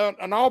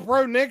an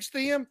all-pro next to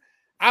him,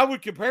 I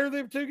would compare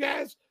them two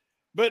guys.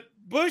 But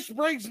Bush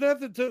brings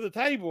nothing to the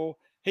table.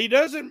 He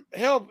doesn't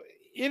help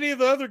any of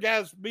the other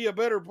guys be a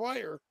better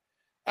player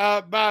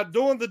by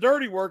doing the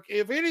dirty work.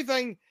 If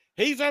anything,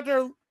 he's out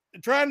there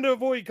trying to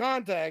avoid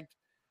contact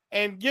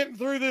and getting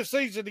through this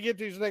season to get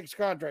to his next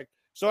contract.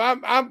 So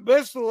I'm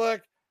best of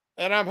luck,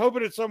 and I'm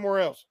hoping it's somewhere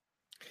else.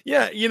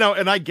 Yeah,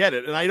 and I get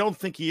it, and I don't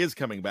think he is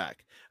coming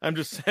back. I'm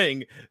just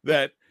saying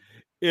that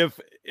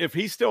if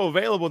he's still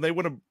available, they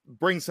want to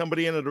bring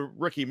somebody in at a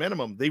rookie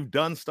minimum. They've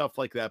done stuff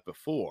like that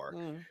before.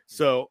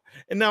 So,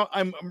 and now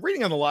I'm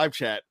reading on the live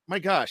chat. My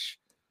gosh,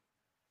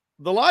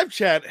 the live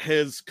chat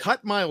has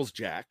cut Miles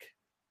Jack.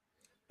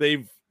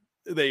 They've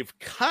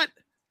cut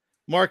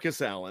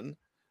Marcus Allen.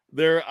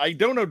 I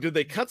don't know, did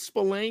they cut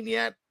Spillane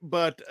yet?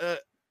 But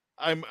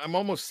I'm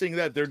almost seeing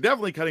that they're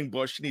definitely cutting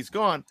Bush, and he's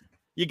gone.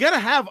 You got to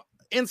have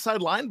inside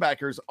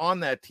linebackers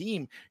on that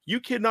team. You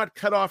cannot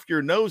cut off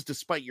your nose to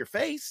spite your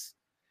face.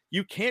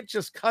 You can't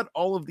just cut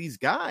all of these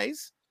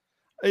guys.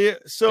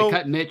 So they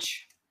cut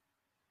Mitch.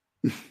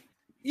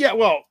 Yeah,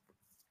 well,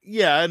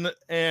 yeah,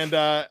 and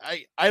I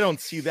don't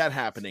see that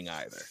happening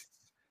either.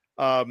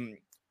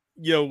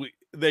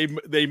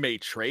 They may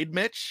trade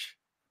Mitch,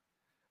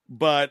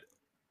 but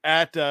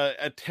at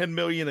 $10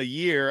 million a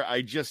year,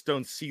 I just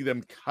don't see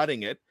them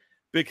cutting it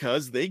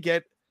because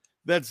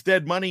that's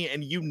dead money,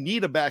 and you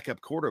need a backup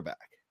quarterback.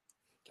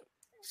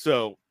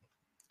 So,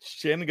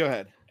 Shannon, go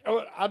ahead.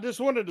 I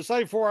just wanted to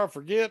say before I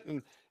forget,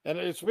 and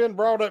it's been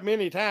brought up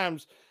many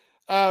times,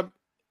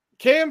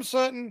 Cam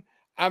Sutton,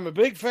 I'm a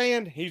big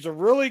fan. He's a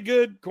really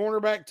good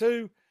cornerback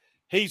too.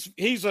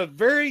 He's a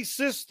very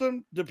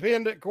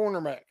system-dependent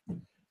cornerback,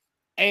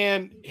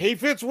 and he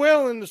fits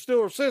well in the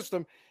Steelers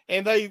system,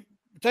 and they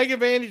take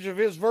advantage of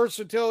his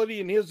versatility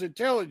and his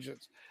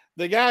intelligence.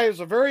 The guy is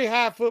a very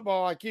high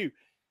football IQ.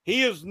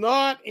 He is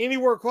not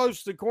anywhere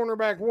close to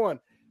cornerback one,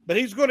 but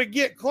he's going to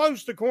get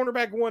close to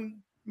cornerback one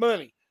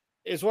money,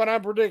 is what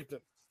I'm predicting.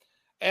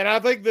 And I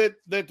think that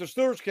the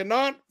Steelers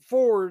cannot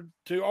afford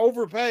to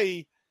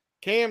overpay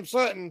Cam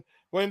Sutton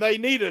when they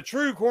need a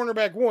true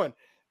cornerback one.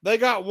 They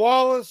got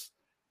Wallace,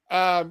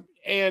 and,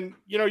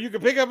 you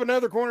can pick up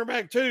another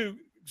cornerback too,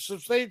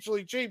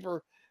 substantially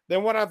cheaper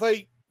than what I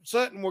think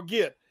Sutton will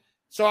get.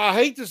 So I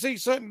hate to see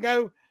Sutton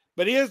go,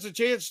 but he has a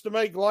chance to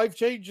make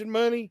life-changing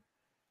money.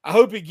 I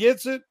hope he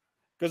gets it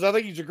because I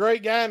think he's a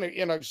great guy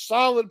and a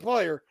solid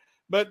player.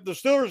 But the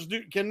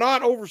Steelers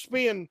cannot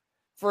overspend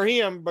for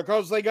him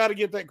because they got to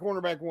get that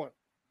cornerback one.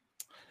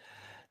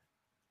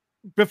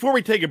 Before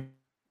we take a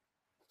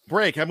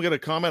break, I'm going to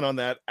comment on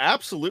that.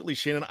 Absolutely,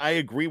 Shannon. I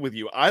agree with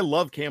you. I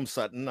love Cam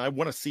Sutton. I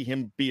want to see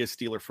him be a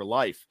Steeler for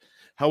life.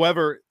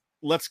 However,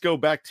 let's go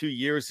back 2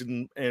 years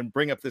and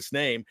bring up this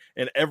name.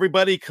 And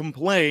everybody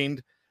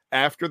complained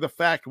after the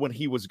fact when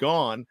he was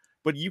gone,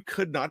 but you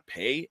could not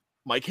pay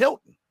Mike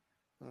Hilton.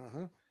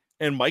 Uh-huh.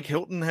 And Mike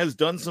Hilton has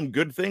done some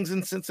good things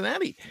in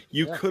Cincinnati.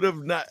 You could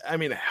have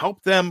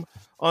helped them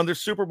on their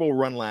Super Bowl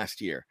run last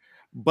year.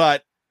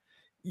 But,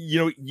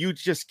 you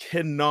just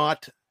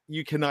cannot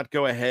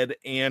go ahead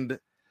and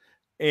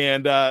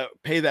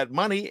pay that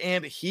money.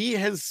 And he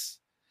has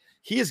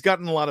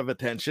gotten a lot of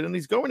attention, and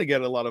he's going to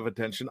get a lot of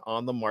attention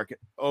on the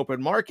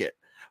open market.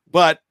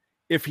 But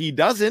if he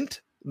doesn't,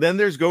 then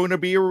there's going to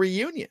be a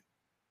reunion.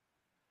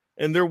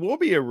 And there will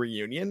be a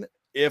reunion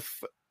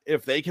if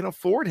they can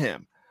afford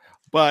him.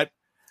 But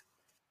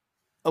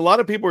a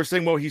lot of people are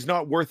saying, well, he's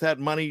not worth that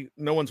money.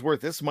 No one's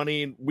worth this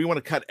money. And we want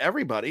to cut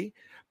everybody.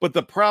 But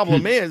the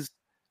problem is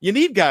you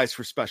need guys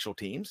for special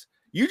teams.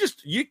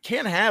 You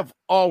can't have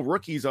all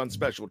rookies on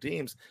special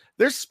teams.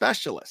 They're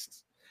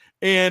specialists.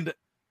 And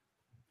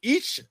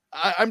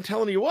I'm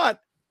telling you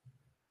what,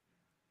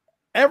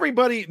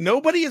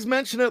 nobody has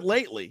mentioned it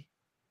lately.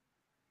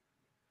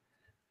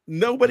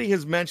 Nobody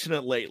has mentioned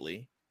it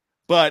lately.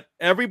 But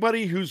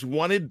everybody who's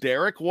wanted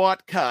Derek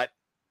Watt cut,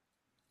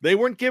 they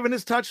weren't giving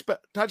his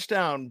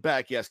touchdown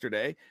back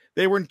yesterday.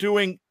 They weren't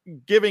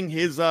giving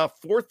his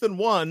 4th and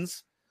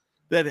 1s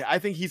that I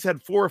think he's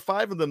had 4 or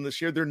 5 of them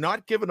this year. They're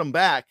not giving them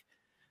back.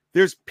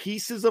 There's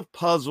pieces of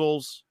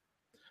puzzles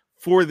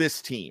for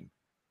this team.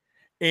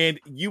 And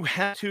you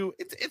have to,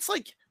 it's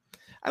like,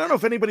 I don't know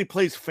if anybody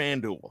plays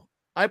FanDuel.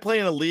 I play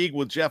in a league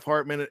with Jeff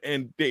Hartman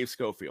and Dave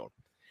Schofield.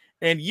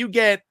 And you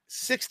get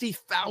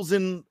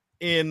 60,000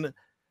 in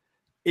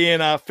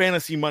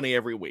fantasy money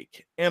every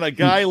week. And a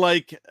guy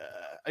like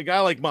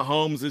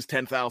Mahomes is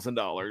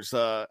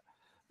 $10,000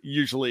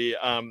 usually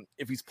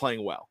if he's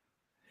playing well.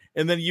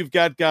 And then you've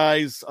got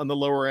guys on the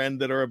lower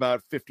end that are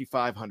about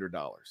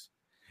 $5,500.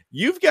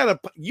 You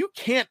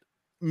can't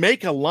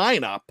make a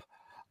lineup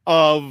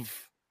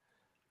of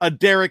a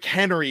Derrick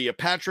Henry, a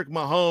Patrick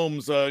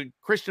Mahomes, a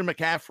Christian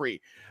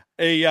McCaffrey,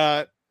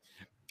 a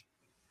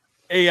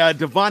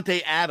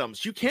Devontae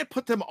Adams. You can't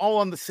put them all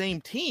on the same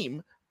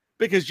team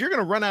because you're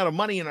going to run out of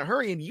money in a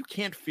hurry and you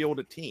can't field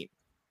a team.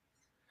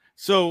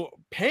 So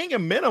paying a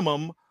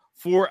minimum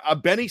for a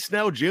Benny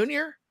Snell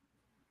Jr.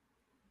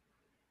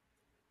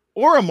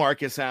 or a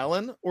Marcus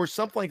Allen or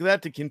something like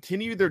that to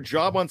continue their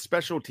job on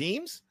special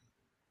teams,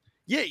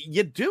 yeah,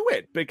 you do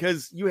it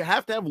because you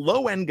have to have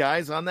low-end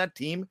guys on that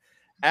team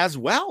as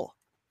well.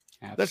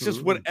 Absolutely. That's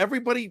just what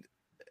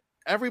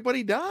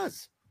everybody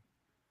does.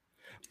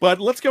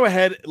 But let's go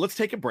ahead. Let's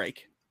take a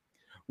break.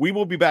 We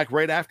will be back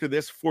right after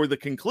this for the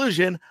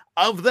conclusion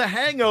of the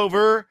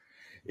Hangover.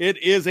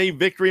 It is a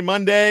Victory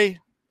Monday,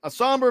 a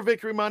somber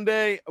Victory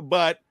Monday,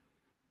 but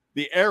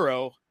the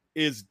arrow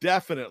is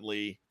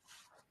definitely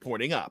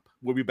pointing up.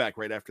 We'll be back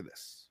right after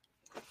this.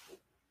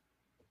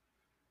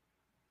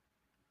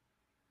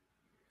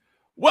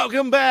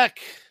 Welcome back.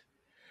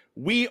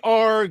 We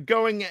are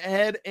going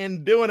ahead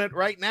and doing it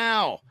right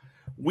now.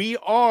 We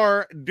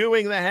are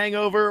doing the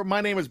Hangover.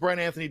 My name is Brian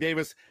Anthony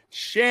Davis.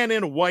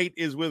 Shannon White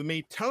is with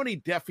me. Tony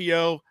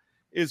Defio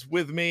is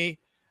with me.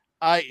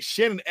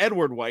 Shannon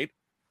Edward White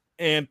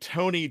and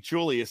Tony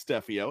Julius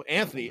Defio.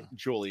 Anthony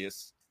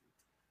Julius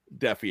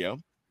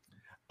Defio.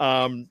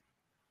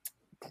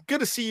 Good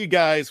to see you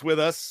guys with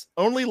us.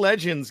 Only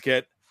legends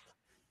get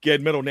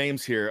middle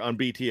names here on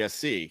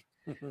BTSC.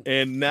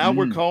 And now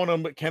we're calling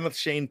him Kenneth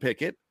Shane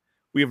Pickett.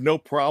 We have no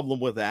problem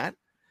with that.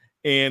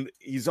 And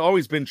he's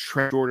always been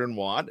Trent Jordan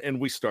Watt. And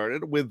we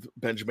started with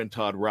Benjamin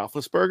Todd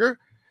Roethlisberger,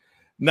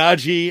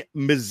 Najee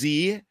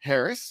Mazie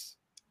Harris.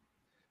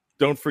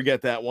 Don't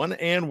forget that one.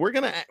 And we're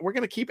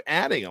gonna keep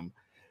adding them.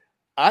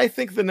 I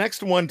think the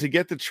next one to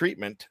get the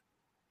treatment,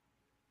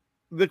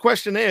 the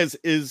question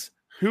is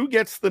who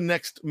gets the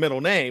next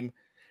middle name?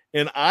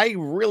 And I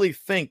really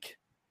think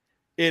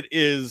it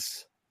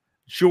is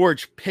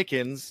George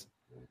Pickens.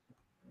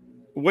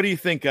 What do you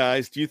think,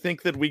 guys? Do you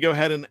think that we go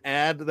ahead and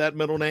add that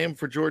middle name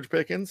for George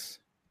Pickens?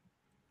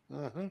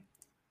 Uh-huh.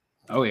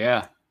 Oh,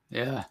 yeah.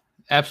 Yeah,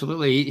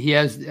 absolutely. He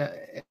has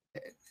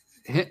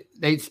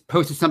they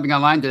posted something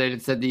online today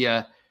that said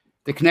the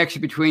the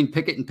connection between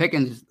Pickett and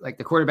Pickens, like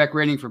the quarterback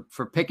rating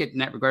for Pickett in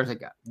that regard is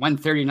like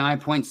 139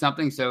 point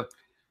something. So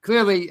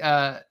clearly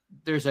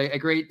there's a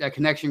great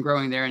connection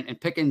growing there.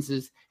 And Pickens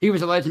he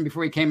was a legend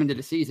before he came into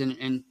the season,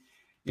 and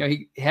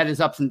he had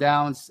his ups and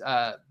downs,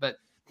 but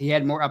he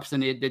had more ups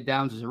than he did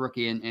downs as a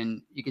rookie,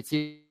 and you can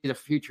see the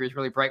future is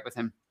really bright with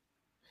him.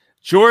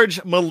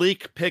 George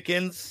Malik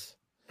Pickens,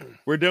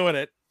 we're doing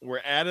it.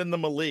 We're adding the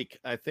Malik.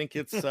 I think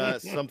it's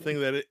something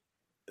that it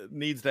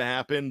needs to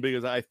happen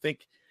because I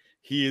think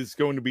he is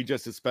going to be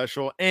just as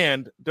special.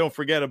 And don't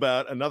forget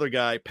about another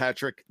guy,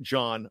 Patrick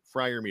John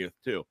Freiermuth,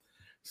 too.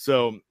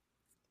 So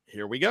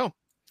here we go.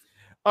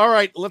 All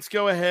right, let's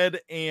go ahead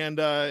and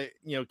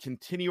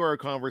continue our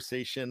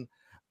conversation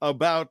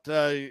about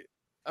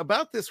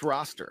this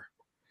roster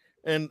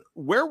and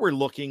where we're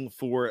looking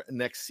for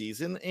next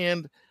season.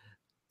 And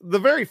the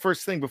very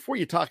first thing before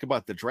you talk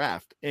about the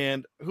draft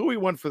and who we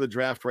want for the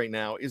draft right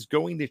now is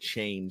going to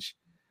change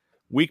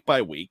week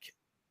by week.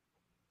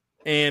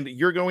 And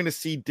you're going to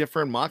see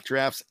different mock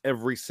drafts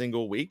every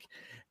single week,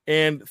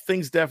 and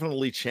things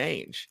definitely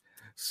change.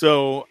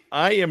 So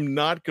I am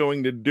not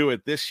going to do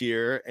it this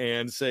year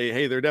and say,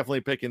 hey, they're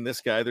definitely picking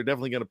this guy. They're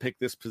definitely going to pick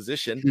this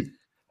position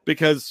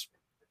because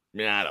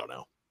I don't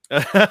know.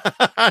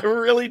 I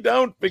really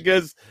don't,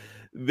 because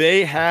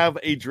they have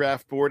a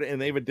draft board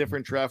and they have a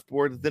different draft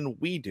board than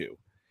we do.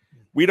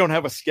 We don't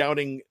have a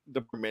scouting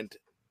department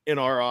in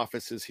our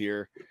offices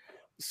here.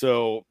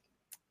 So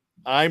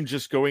I'm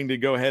just going to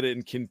go ahead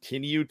and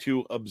continue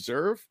to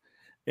observe,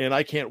 and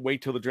I can't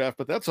wait till the draft,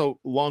 but that's a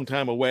long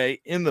time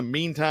away. In the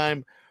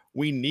meantime,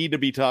 we need to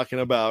be talking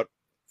about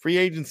free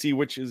agency,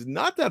 which is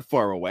not that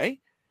far away.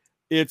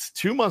 It's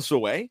 2 months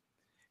away.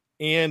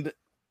 And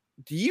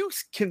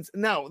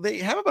now they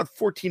have about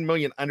 14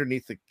 million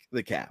underneath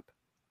the cap.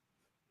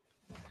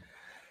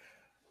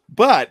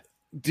 But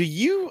do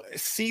you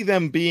see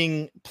them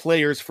being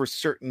players for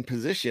certain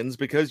positions?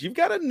 Because you've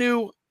got a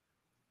new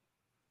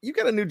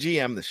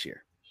GM this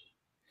year.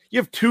 You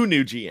have two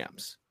new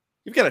GMs.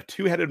 You've got a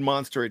two-headed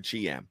monster at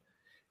GM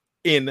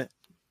in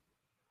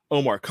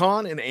Omar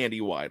Khan and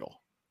Andy Weidel.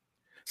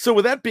 So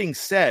with that being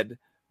said,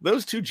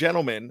 those two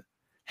gentlemen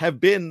have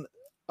been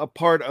a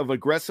part of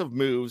aggressive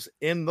moves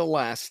in the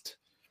last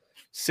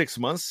 6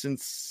 months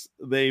since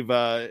they've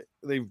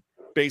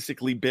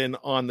basically been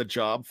on the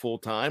job full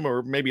time,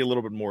 or maybe a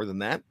little bit more than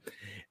that.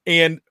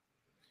 And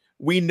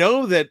we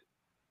know that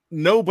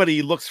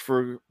nobody looks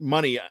for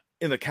money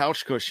in the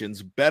couch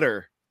cushions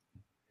better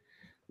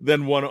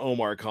than one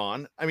Omar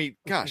Khan. I mean,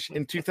 gosh,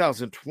 in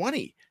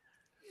 2020,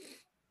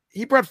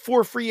 he brought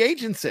 4 free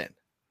agents in.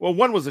 Well,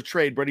 one was a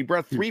trade, but he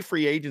brought 3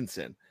 free agents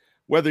in.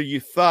 Whether you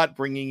thought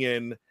bringing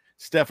in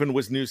Stefan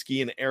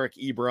Wisniewski and Eric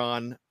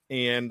Ebron,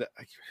 and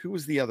who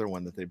was the other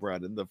one that they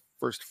brought in, the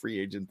first free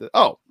agent?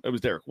 It was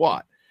Derek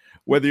Watt.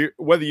 Whether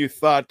you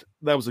thought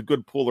that was a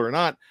good pull or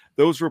not,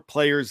 those were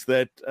players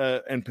that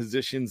and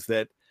positions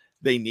that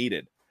they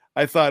needed.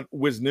 I thought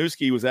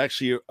Wisniewski was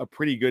actually a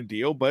pretty good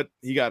deal, but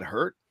he got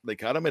hurt. They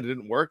cut him. It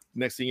didn't work.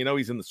 Next thing you know,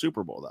 he's in the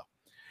Super Bowl, though.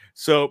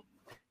 So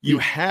you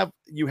have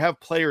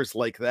players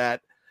like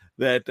that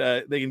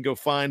they can go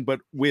find, but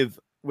with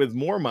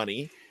more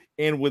money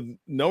and with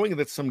knowing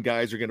that some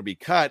guys are going to be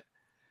cut.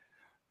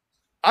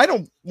 I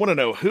don't want to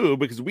know who,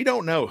 because we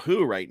don't know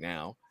who right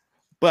now.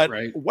 But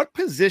What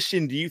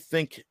position do you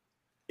think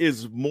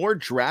is more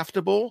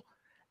draftable,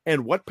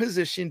 and what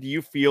position do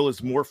you feel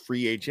is more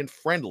free agent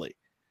friendly?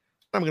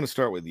 I'm going to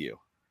start with you.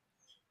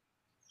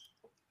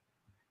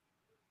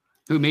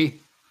 Who, me?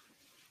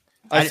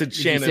 I said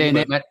Shannon.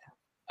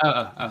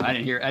 I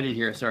didn't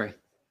hear. Sorry.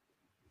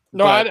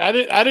 No, I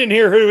didn't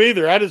hear who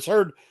either. I just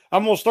heard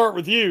I'm going to start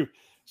with you.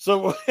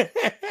 So,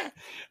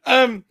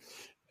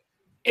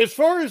 as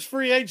far as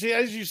free agency,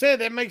 as you said,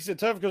 that makes it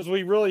tough because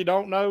we really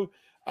don't know.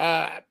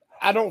 I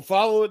don't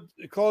follow it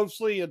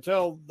closely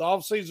until the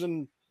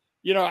offseason.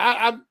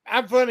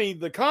 I'm funny.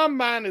 The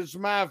combine is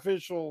my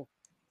official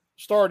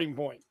starting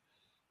point.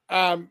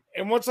 And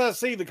once I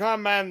see the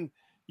combine,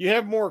 you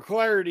have more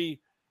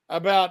clarity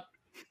about,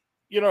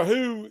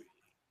 who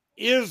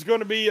is going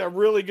to be a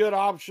really good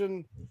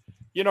option.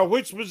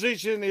 Which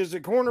position is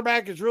it?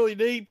 Cornerback is really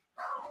deep.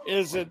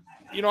 Is it,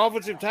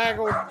 offensive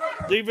tackle,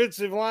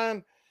 defensive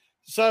line?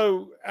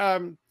 So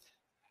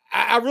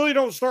I really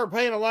don't start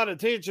paying a lot of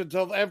attention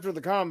until after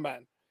the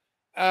combine.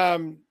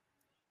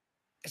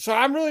 So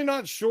I'm really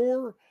not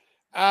sure.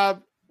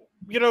 The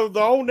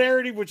old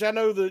narrative, which I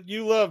know that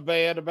you love,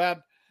 Bad,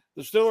 about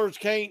the Steelers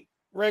can't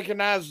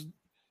recognize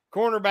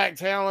cornerback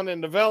talent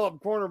and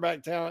develop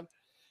cornerback talent.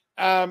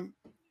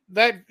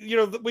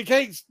 We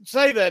can't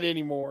say that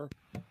anymore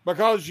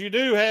because you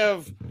do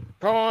have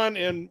Khan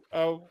and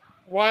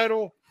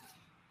Weidel.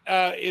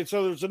 And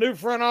so there's a new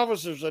front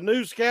office, there's a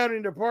new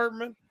scouting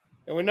department,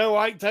 and we know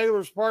Ike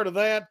Taylor's part of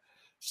that.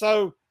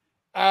 So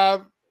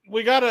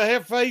we got to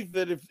have faith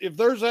that if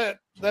there's that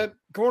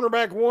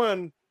cornerback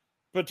one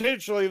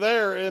potentially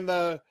there in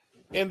the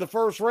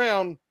first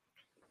round,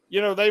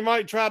 they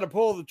might try to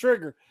pull the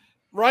trigger.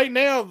 Right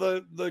now,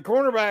 the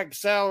cornerback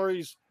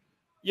salaries,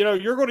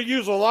 you're going to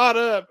use a lot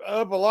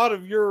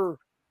of your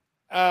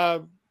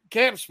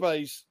cap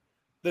space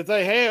that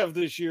they have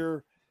this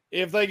year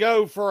if they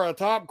go for a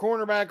top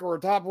cornerback or a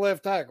top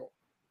left tackle.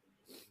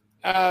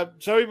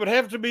 So it would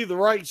have to be the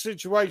right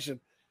situation.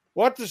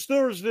 What the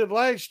Steelers did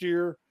last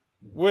year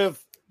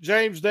with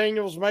James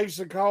Daniels,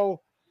 Mason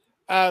Cole,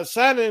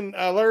 signing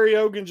Larry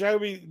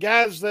Ogunjobi,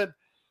 guys that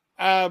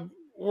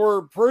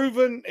were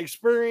proven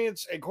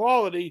experience and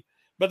quality,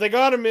 but they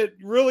got them at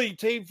really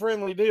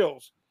team-friendly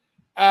deals.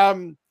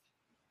 There's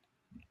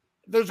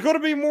going to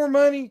be more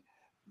money.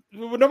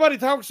 Nobody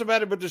talks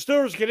about it, but the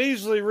Steelers could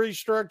easily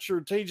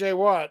restructure TJ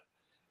Watt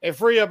and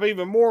free up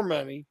even more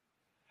money.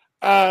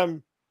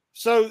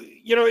 So,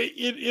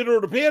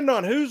 it'll depend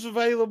on who's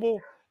available,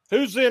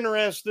 who's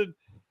interested,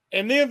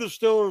 and then the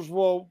Steelers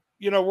will,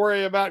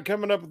 worry about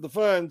coming up with the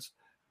funds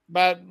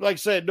by, like I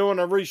said, doing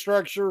a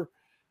restructure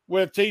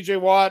with TJ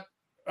Watt,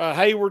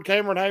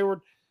 Cameron Hayward.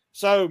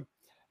 So,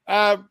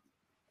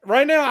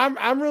 right now,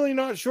 I'm really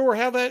not sure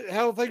how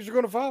things are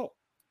going to fall.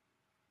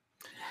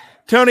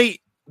 Tony,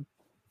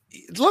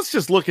 let's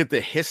just look at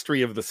the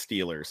history of the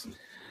Steelers.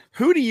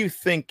 Who do you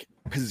think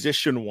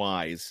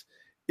position-wise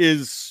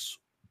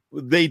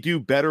they do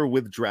better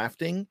with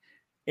drafting,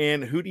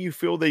 and who do you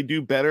feel they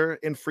do better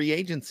in free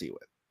agency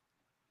with?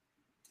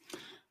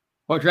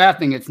 Well,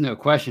 drafting, it's no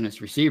question,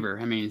 it's receiver.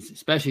 I mean,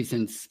 especially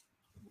since,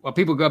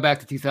 people go back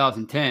to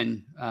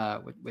 2010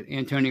 with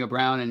Antonio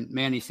Brown and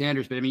Manny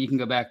Sanders, but I mean, you can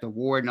go back to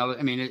Ward and other.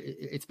 I mean,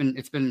 it's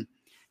been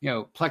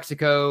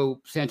Plexico,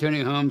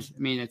 Santonio Holmes. I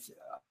mean, it's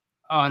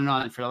on and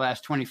on for the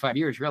last 25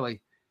 years,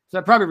 really.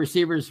 So probably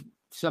receivers,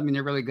 something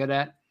they're really good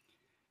at.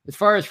 As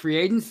far as free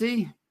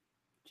agency,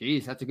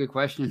 geez, that's a good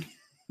question.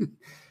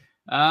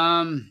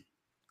 I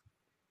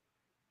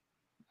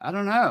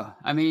don't know.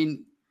 I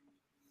mean,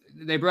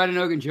 they brought in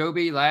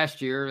Ogunjobi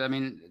last year. I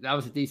mean, that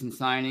was a decent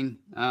signing.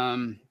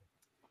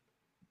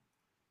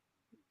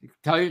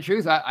 Tell you the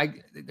truth, I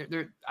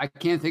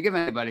can't think of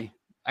anybody.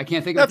 I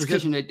can't think of a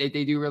position that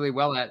they do really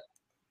well at.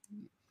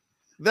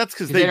 That's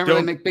because they don't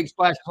really make big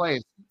splash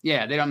plays.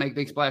 Yeah, they don't make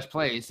big splash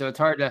plays, so it's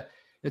hard to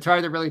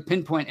really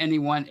pinpoint any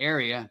one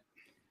area.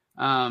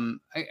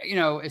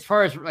 As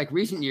far as like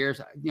recent years,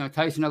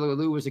 Tyson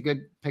Alualu was a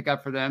good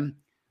pickup for them.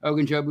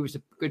 Ogunjobi was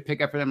a good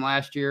pickup for them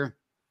last year.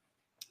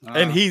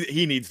 And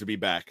he needs to be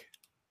back.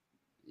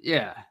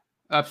 Yeah,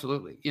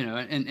 absolutely.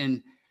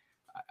 And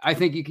I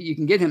think you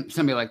can get him,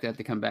 somebody like that,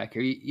 to come back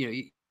here.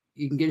 You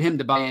can get him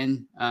to buy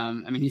in. I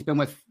mean, he's been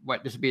with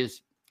this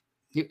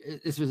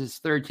was his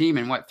third team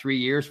in 4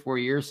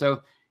 years.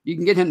 So you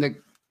can get him to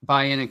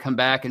buy in and come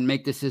back and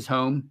make this his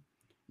home.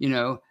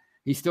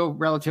 He's still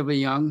relatively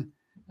young.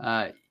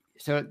 But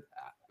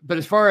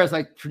as far as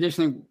like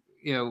traditionally,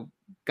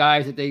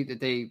 guys that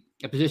they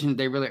a position that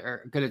they really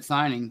are good at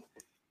signing,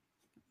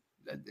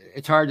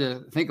 it's hard to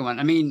think of one.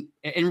 I mean,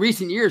 in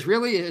recent years,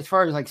 really, as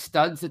far as like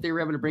studs that they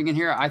were able to bring in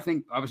here, I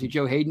think obviously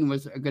Joe Hayden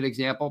was a good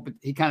example, but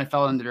he kind of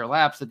fell into their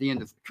laps at the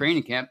end of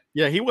training camp.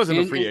 Yeah, he wasn't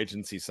a free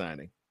agency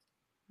signing.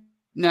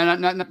 No,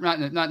 not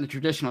in the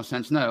traditional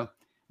sense, no.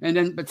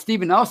 But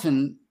Steven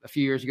Nelson a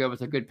few years ago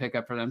was a good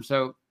pickup for them.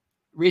 So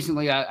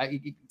recently, I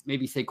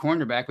maybe say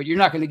cornerback, but you're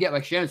not going to get,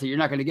 like Shannon said, you're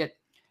not going to get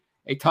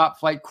a top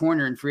flight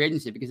corner in free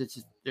agency because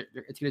it's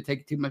going to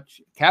take too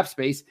much cap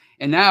space.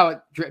 And now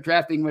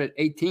drafting at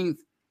 18th,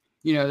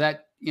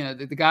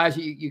 the guys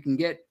you can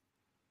get,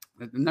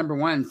 the number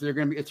ones, they're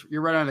going to be,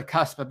 you're right on the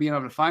cusp of being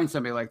able to find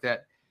somebody like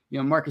that.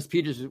 Marcus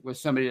Peters was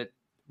somebody that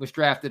was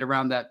drafted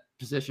around that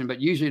position,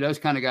 but usually those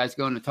kind of guys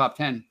go in the top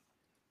 10.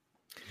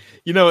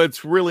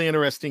 It's really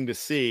interesting to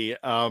see.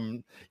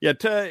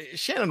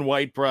 Shannon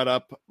White brought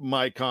up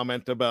my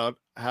comment about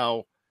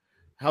how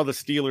the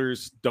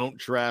Steelers don't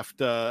draft.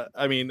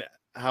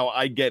 How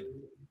I get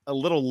a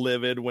little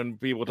livid when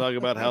people talk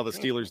about how the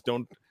Steelers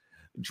don't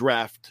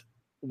draft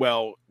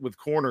well with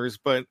corners,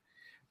 but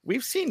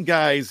we've seen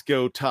guys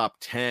go top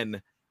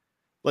 10,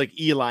 like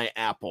Eli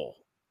Apple.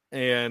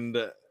 And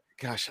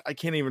gosh, I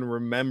can't even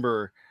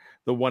remember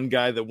the one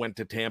guy that went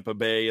to Tampa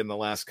Bay in the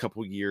last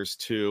couple years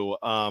too.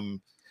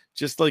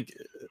 Just like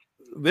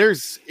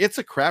it's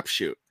a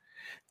crapshoot.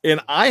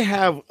 And I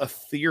have a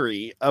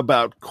theory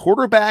about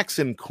quarterbacks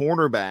and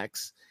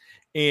cornerbacks.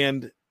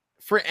 And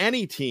for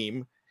any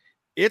team,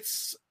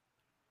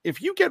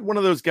 if you get one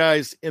of those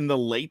guys in the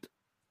late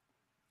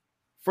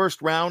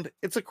first round,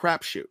 it's a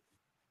crapshoot.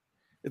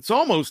 It's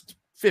almost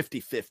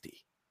 50-50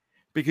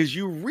 because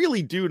you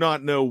really do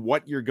not know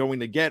what you're going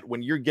to get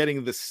when you're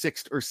getting the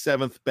 6th or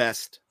 7th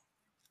best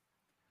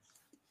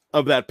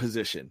of that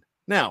position.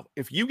 Now,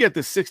 if you get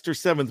the 6th or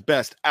 7th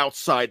best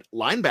outside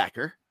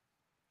linebacker,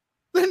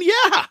 then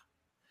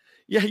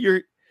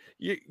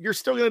you're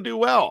still going to do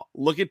well.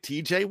 Look at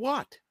TJ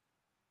Watt.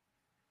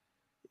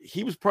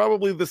 He was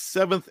probably the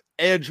 7th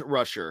edge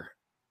rusher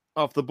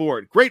off the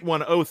board. Great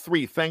one,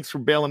 03. Thanks for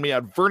bailing me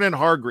out. Vernon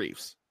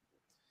Hargreaves.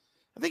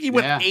 I think he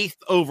went 8th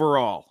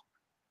overall.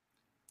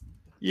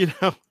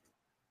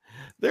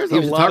 There's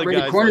a lot of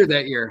guys. Corner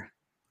that year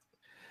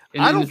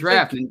in the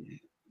draft.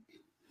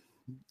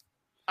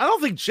 I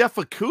don't think Jeff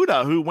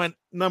Okudah, who went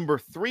number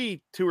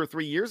 3 2 or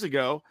 3 years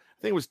ago,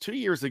 I think it was 2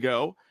 years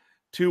ago,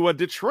 to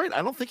Detroit.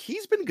 I don't think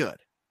he's been good.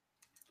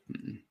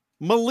 Mm-mm.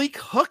 Malik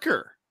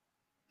Hooker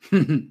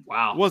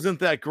Wow. wasn't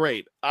that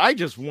great. I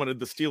just wanted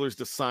the Steelers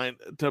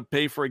to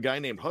pay for a guy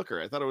named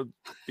Hooker. I thought it would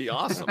be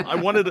awesome. I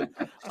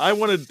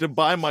wanted to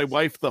buy my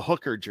wife the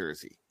Hooker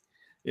jersey.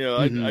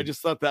 I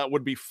just thought that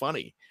would be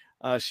funny.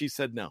 She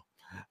said no.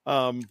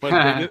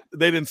 But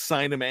they didn't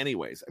sign him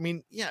anyways. I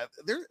mean, yeah,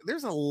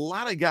 there's a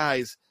lot of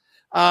guys.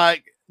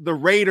 The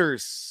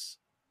Raiders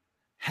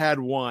had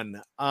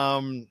one.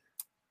 My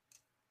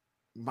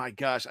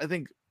gosh, I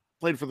think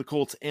played for the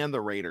Colts and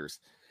the Raiders.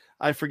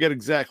 I forget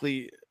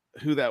exactly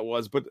who that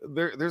was, but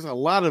there's a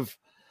lot of,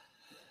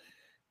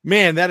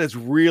 man, that is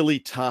really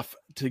tough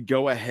to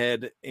go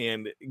ahead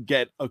and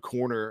get a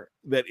corner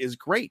that is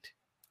great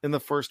in the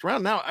first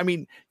round. Now, I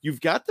mean,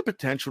 you've got the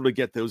potential to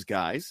get those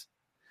guys.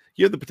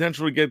 You have the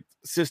potential to get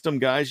system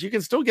guys. You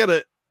can still get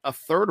a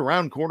third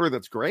round corner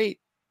that's great.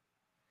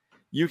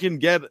 You can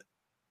get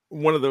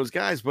one of those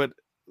guys, but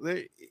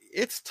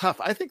it's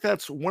tough. I think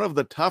that's one of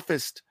the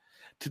toughest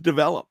to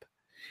develop.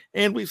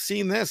 And we've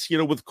seen this,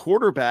 with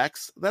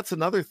quarterbacks. That's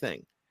another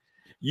thing.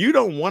 You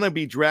don't want to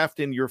be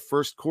drafting your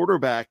first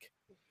quarterback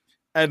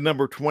at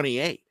number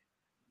 28.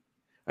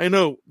 I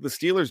know the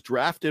Steelers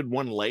drafted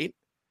one late.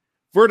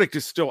 Verdict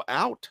is still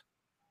out.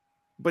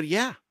 But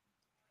yeah,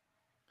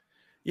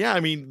 I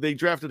mean, they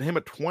drafted him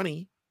at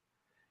 20.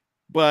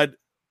 But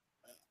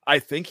I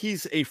think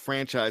he's a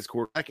franchise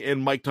quarterback,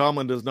 and Mike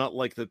Tomlin does not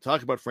like to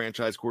talk about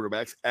franchise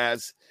quarterbacks,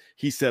 as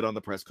he said on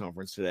the press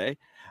conference today.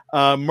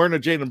 Myrna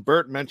Jalen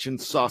Burt mentioned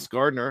Sauce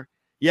Gardner.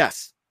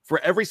 Yes, for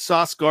every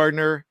Sauce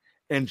Gardner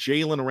and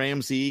Jalen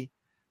Ramsey,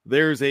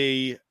 there's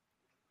a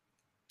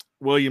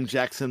William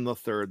Jackson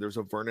III. There's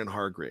a Vernon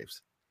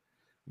Hargraves.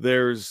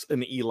 There's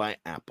an Eli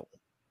Apple.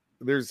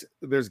 There's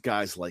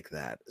guys like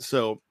that.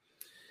 So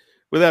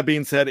with that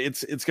being said,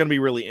 it's going to be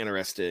really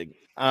interesting.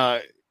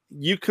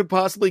 You could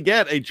possibly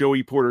get a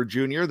Joey Porter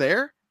Jr.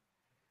 there.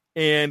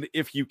 And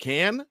if you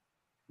can,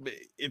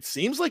 it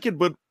seems like it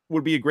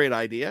would be a great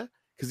idea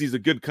because he's a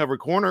good cover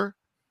corner.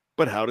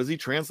 But how does he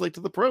translate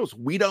to the pros?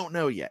 We don't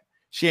know yet.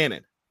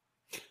 Shannon.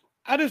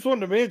 I just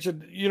wanted to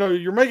mention,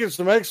 you're making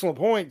some excellent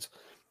points.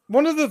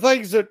 One of the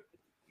things that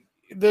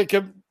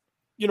can,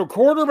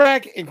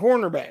 quarterback and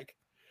cornerback,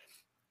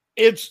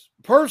 it's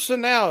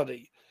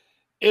personality,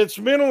 it's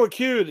mental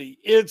acuity,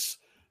 it's,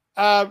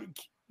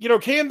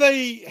 can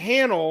they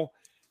handle,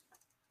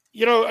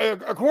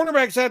 a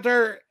cornerback's out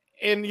there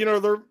and,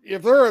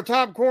 if they're a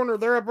top corner,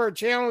 they're up there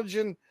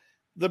challenging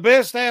the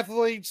best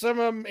athletes, some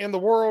of them in the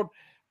world,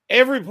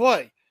 every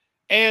play.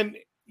 And,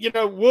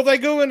 will they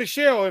go in a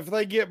shell if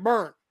they get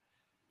burnt?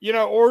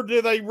 Or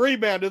do they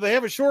rebound? Do they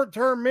have a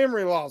short-term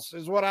memory loss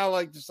is what I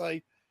like to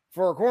say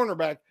for a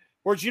cornerback,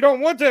 which you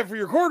don't want that for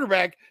your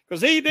quarterback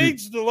because he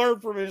needs to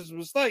learn from his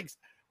mistakes.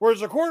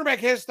 Whereas a quarterback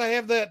has to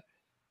have that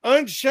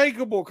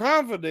unshakable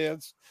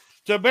confidence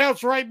to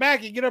bounce right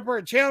back and get up there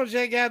and challenge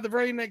that guy the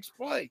very next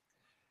play.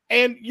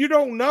 And you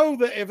don't know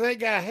that if that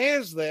guy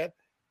has that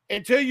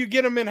until you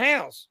get him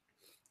in-house.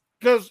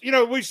 Because,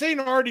 we've seen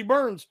Artie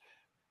Burns.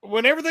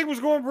 When everything was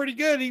going pretty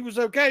good, he was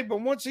okay. But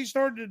once he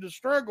started to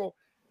struggle,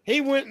 he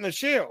went in the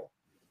shell.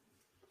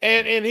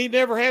 And he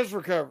never has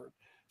recovered.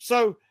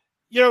 So,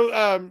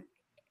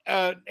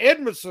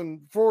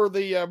 Edmondson for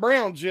the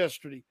Browns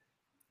yesterday,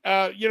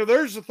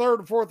 there's the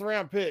third or fourth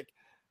round pick.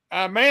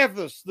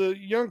 Mathis, the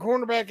young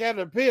cornerback out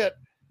of Pitt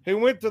who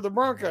went to the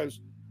Broncos,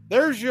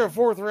 there's your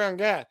fourth round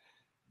guy.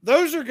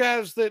 Those are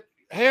guys that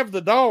have the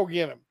dog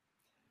in them.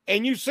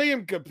 And you see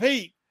them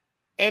compete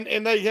and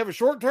they have a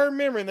short-term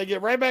memory and they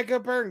get right back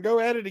up there and go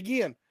at it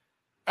again.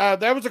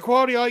 That was a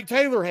quality like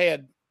Taylor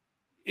had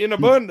in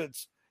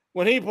abundance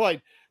when he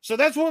played. So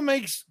that's what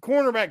makes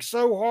cornerback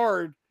so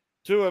hard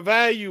to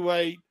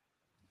evaluate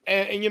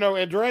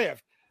and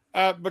draft.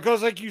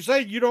 Because like you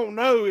say, you don't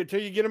know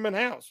until you get them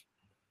in-house.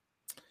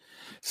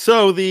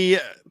 So the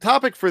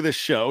topic for this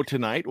show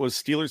tonight was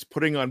Steelers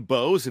putting on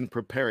bows and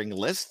preparing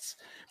lists.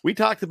 We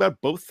talked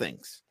about both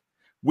things.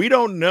 We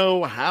don't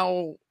know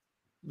how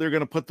they're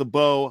going to put the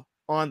bow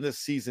on this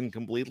season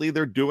completely.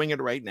 They're doing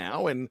it right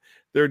now, and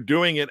they're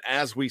doing it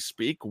as we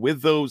speak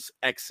with those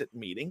exit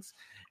meetings.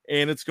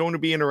 And it's going to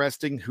be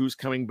interesting who's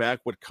coming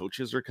back, what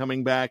coaches are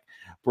coming back.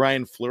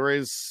 Brian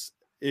Flores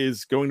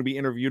is going to be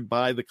interviewed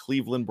by the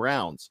Cleveland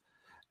Browns.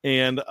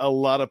 And a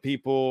lot of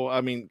people,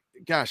 I mean,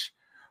 gosh,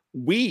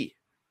 we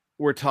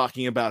were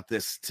talking about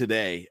this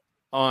today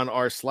on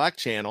our Slack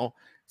channel.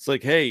 It's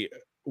like, hey,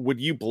 would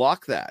you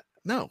block that?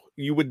 No,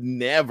 you would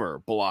never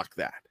block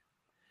that.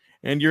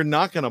 And you're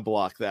not going to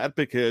block that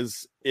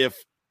because if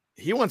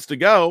he wants to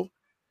go,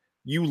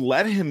 you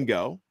let him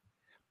go.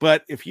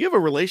 But if you have a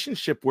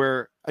relationship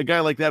where a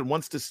guy like that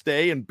wants to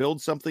stay and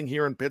build something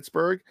here in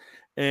Pittsburgh,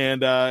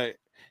 and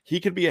he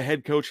could be a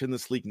head coach in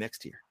this league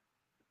next year.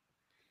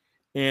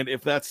 And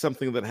if that's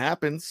something that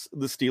happens,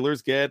 the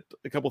Steelers get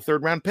a couple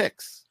third-round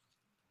picks.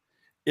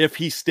 If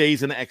he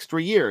stays an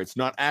extra year, it's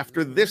not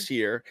after this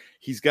year.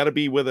 He's got to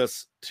be with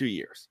us 2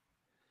 years.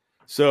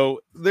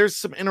 So there's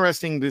some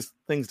interesting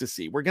things to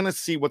see. We're going to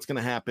see what's going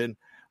to happen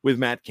with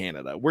Matt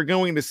Canada. We're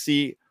going to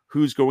see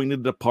who's going to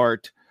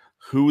depart,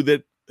 who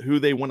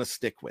they want to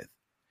stick with.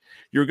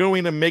 You're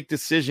going to make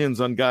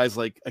decisions on guys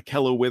like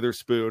Akello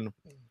Witherspoon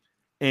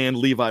and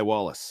Levi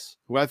Wallace,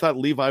 who I thought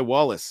Levi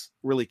Wallace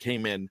really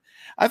came in.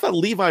 I thought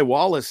Levi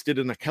Wallace did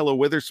an Akello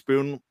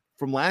Witherspoon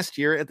from last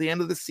year at the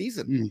end of the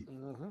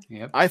season.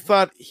 Yep. I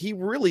thought he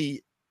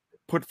really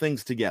put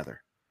things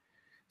together.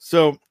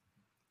 So,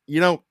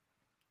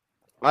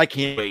 I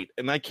can't wait.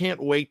 And I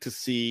can't wait to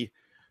see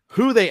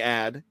who they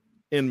add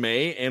in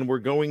May. And we're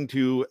going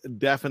to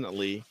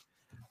definitely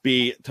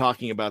be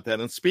talking about that.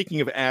 And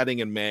speaking of adding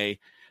in May,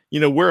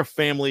 we're a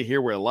family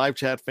here. We're a live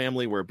chat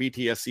family. We're a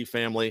BTSC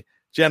family.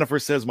 Jennifer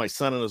says my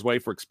son and his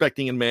wife were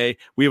expecting in May.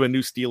 We have a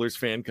new Steelers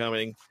fan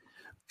coming.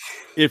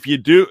 If you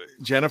do,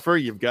 Jennifer,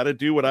 you've got to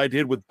do what I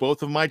did with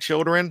both of my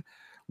children.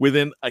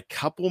 Within a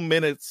couple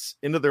minutes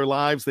into their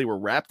lives, they were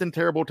wrapped in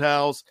terrible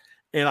towels,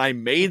 and I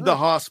made the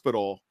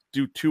hospital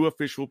do 2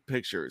 official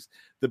pictures.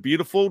 The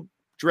beautiful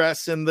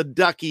dress and the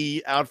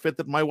ducky outfit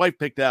that my wife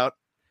picked out,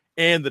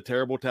 and the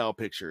terrible towel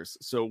pictures.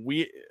 So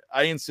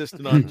I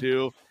insisted on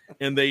 2,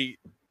 and they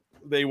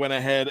went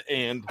ahead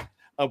and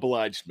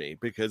obliged me,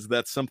 because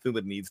that's something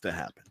that needs to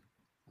happen.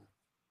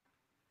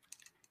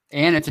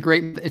 And it's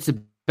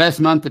the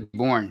best month to be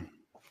born.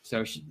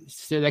 So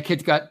that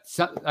kid's got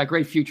a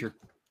great future.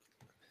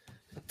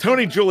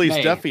 Tony Julius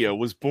Defio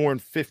was born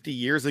 50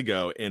 years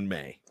ago in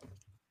May.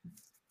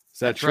 Is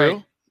that true?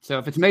 Right. So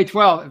if it's May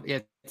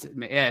 12th,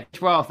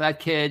 12th, that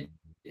kid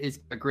is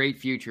a great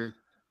future.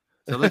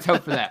 So let's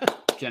hope for that,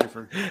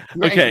 Jennifer.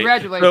 Okay.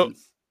 Congratulations.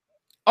 So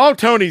all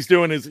Tony's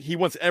doing is he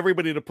wants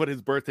everybody to put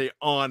his birthday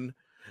on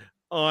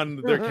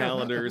their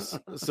calendars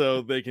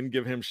so they can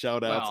give him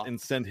shout outs and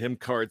send him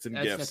cards and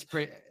gifts.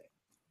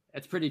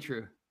 That's pretty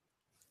true.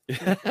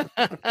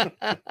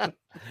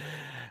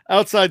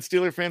 Outside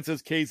Steeler fan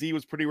says KZ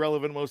was pretty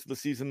relevant most of the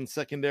season in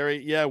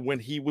secondary. Yeah, when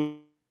he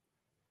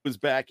was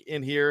back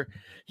in here,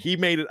 he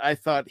made it. I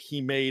thought he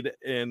made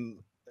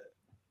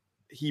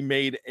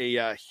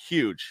a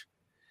huge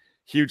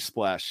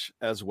splash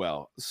as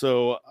well.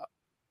 So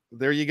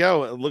there you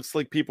go. It looks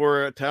like people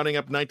are touting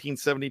up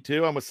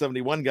 1972. I'm a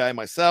 71 guy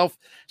myself.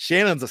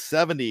 Shannon's a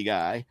 70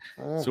 guy.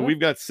 So we've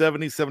got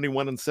 70,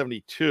 71, and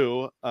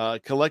 72.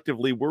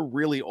 Collectively, we're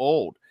really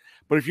old.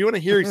 But if you want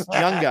to hear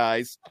young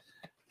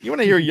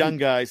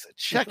guys,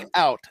 check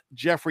out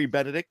Jeffrey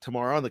Benedict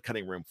tomorrow on the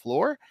cutting room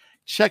floor.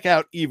 Check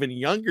out even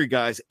younger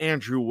guys,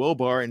 Andrew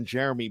Wilbar and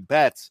Jeremy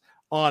Betts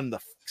on the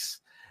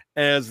Fix,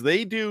 as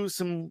they do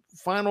some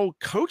final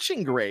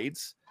coaching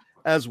grades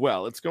as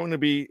well. They're going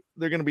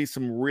to be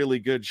some really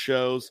good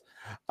shows.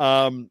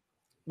 With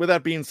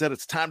that being said,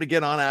 it's time to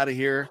get on out of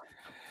here.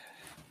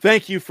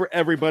 Thank you for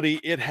everybody.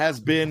 It has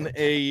been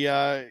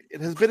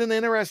an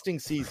interesting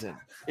season.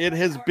 It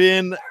has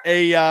been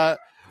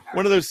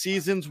one of those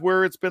seasons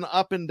where it's been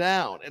up and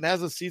down. It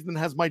has a season that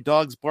has my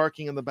dogs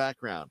barking in the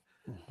background.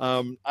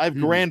 I have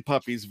grand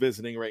puppies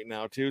visiting right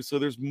now too, so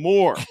there's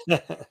more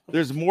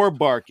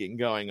barking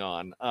going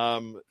on.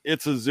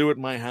 It's a zoo at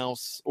my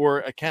house, or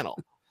a kennel.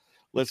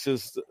 Let's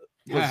just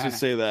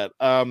say that.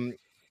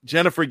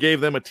 Jennifer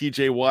gave them a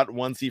TJ Watt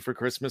onesie for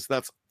Christmas.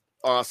 That's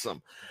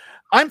awesome.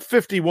 I'm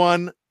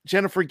 51.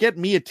 Jennifer, get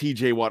me a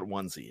TJ Watt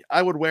onesie.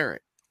 I would wear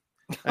it.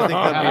 I think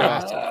that'd be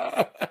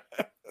awesome.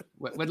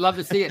 Would love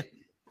to see it.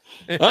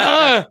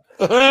 No.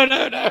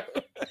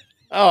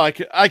 Oh,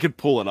 I could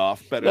pull it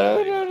off better.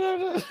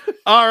 No.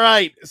 All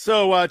right.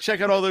 So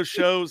check out all those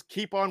shows.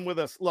 Keep on with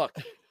us. Look,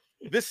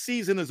 this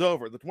season is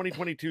over. The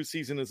 2022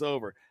 season is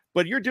over.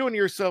 But you're doing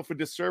yourself a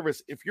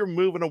disservice if you're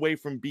moving away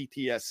from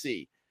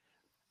BTSC.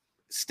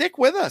 Stick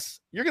with us.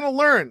 You're going to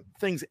learn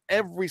things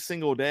every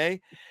single day.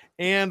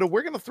 And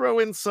we're going to throw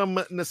in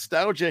some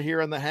nostalgia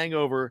here on the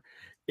Hangover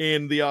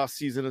in the off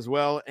season as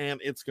well.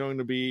 And it's going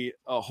to be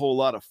a whole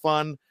lot of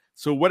fun.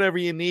 So whatever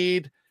you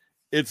need,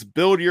 it's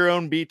build your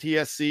own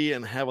BTSC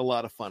and have a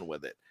lot of fun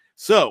with it.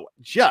 So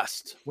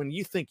just when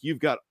you think you've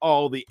got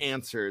all the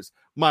answers,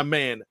 my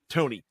man,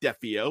 Tony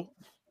Defio,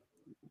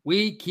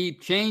 we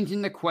keep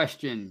changing the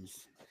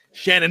questions.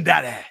 Shannon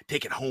Dada,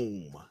 take it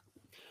home.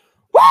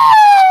 Woo!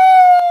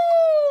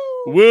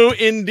 Woo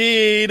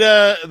indeed.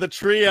 The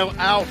trio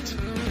out.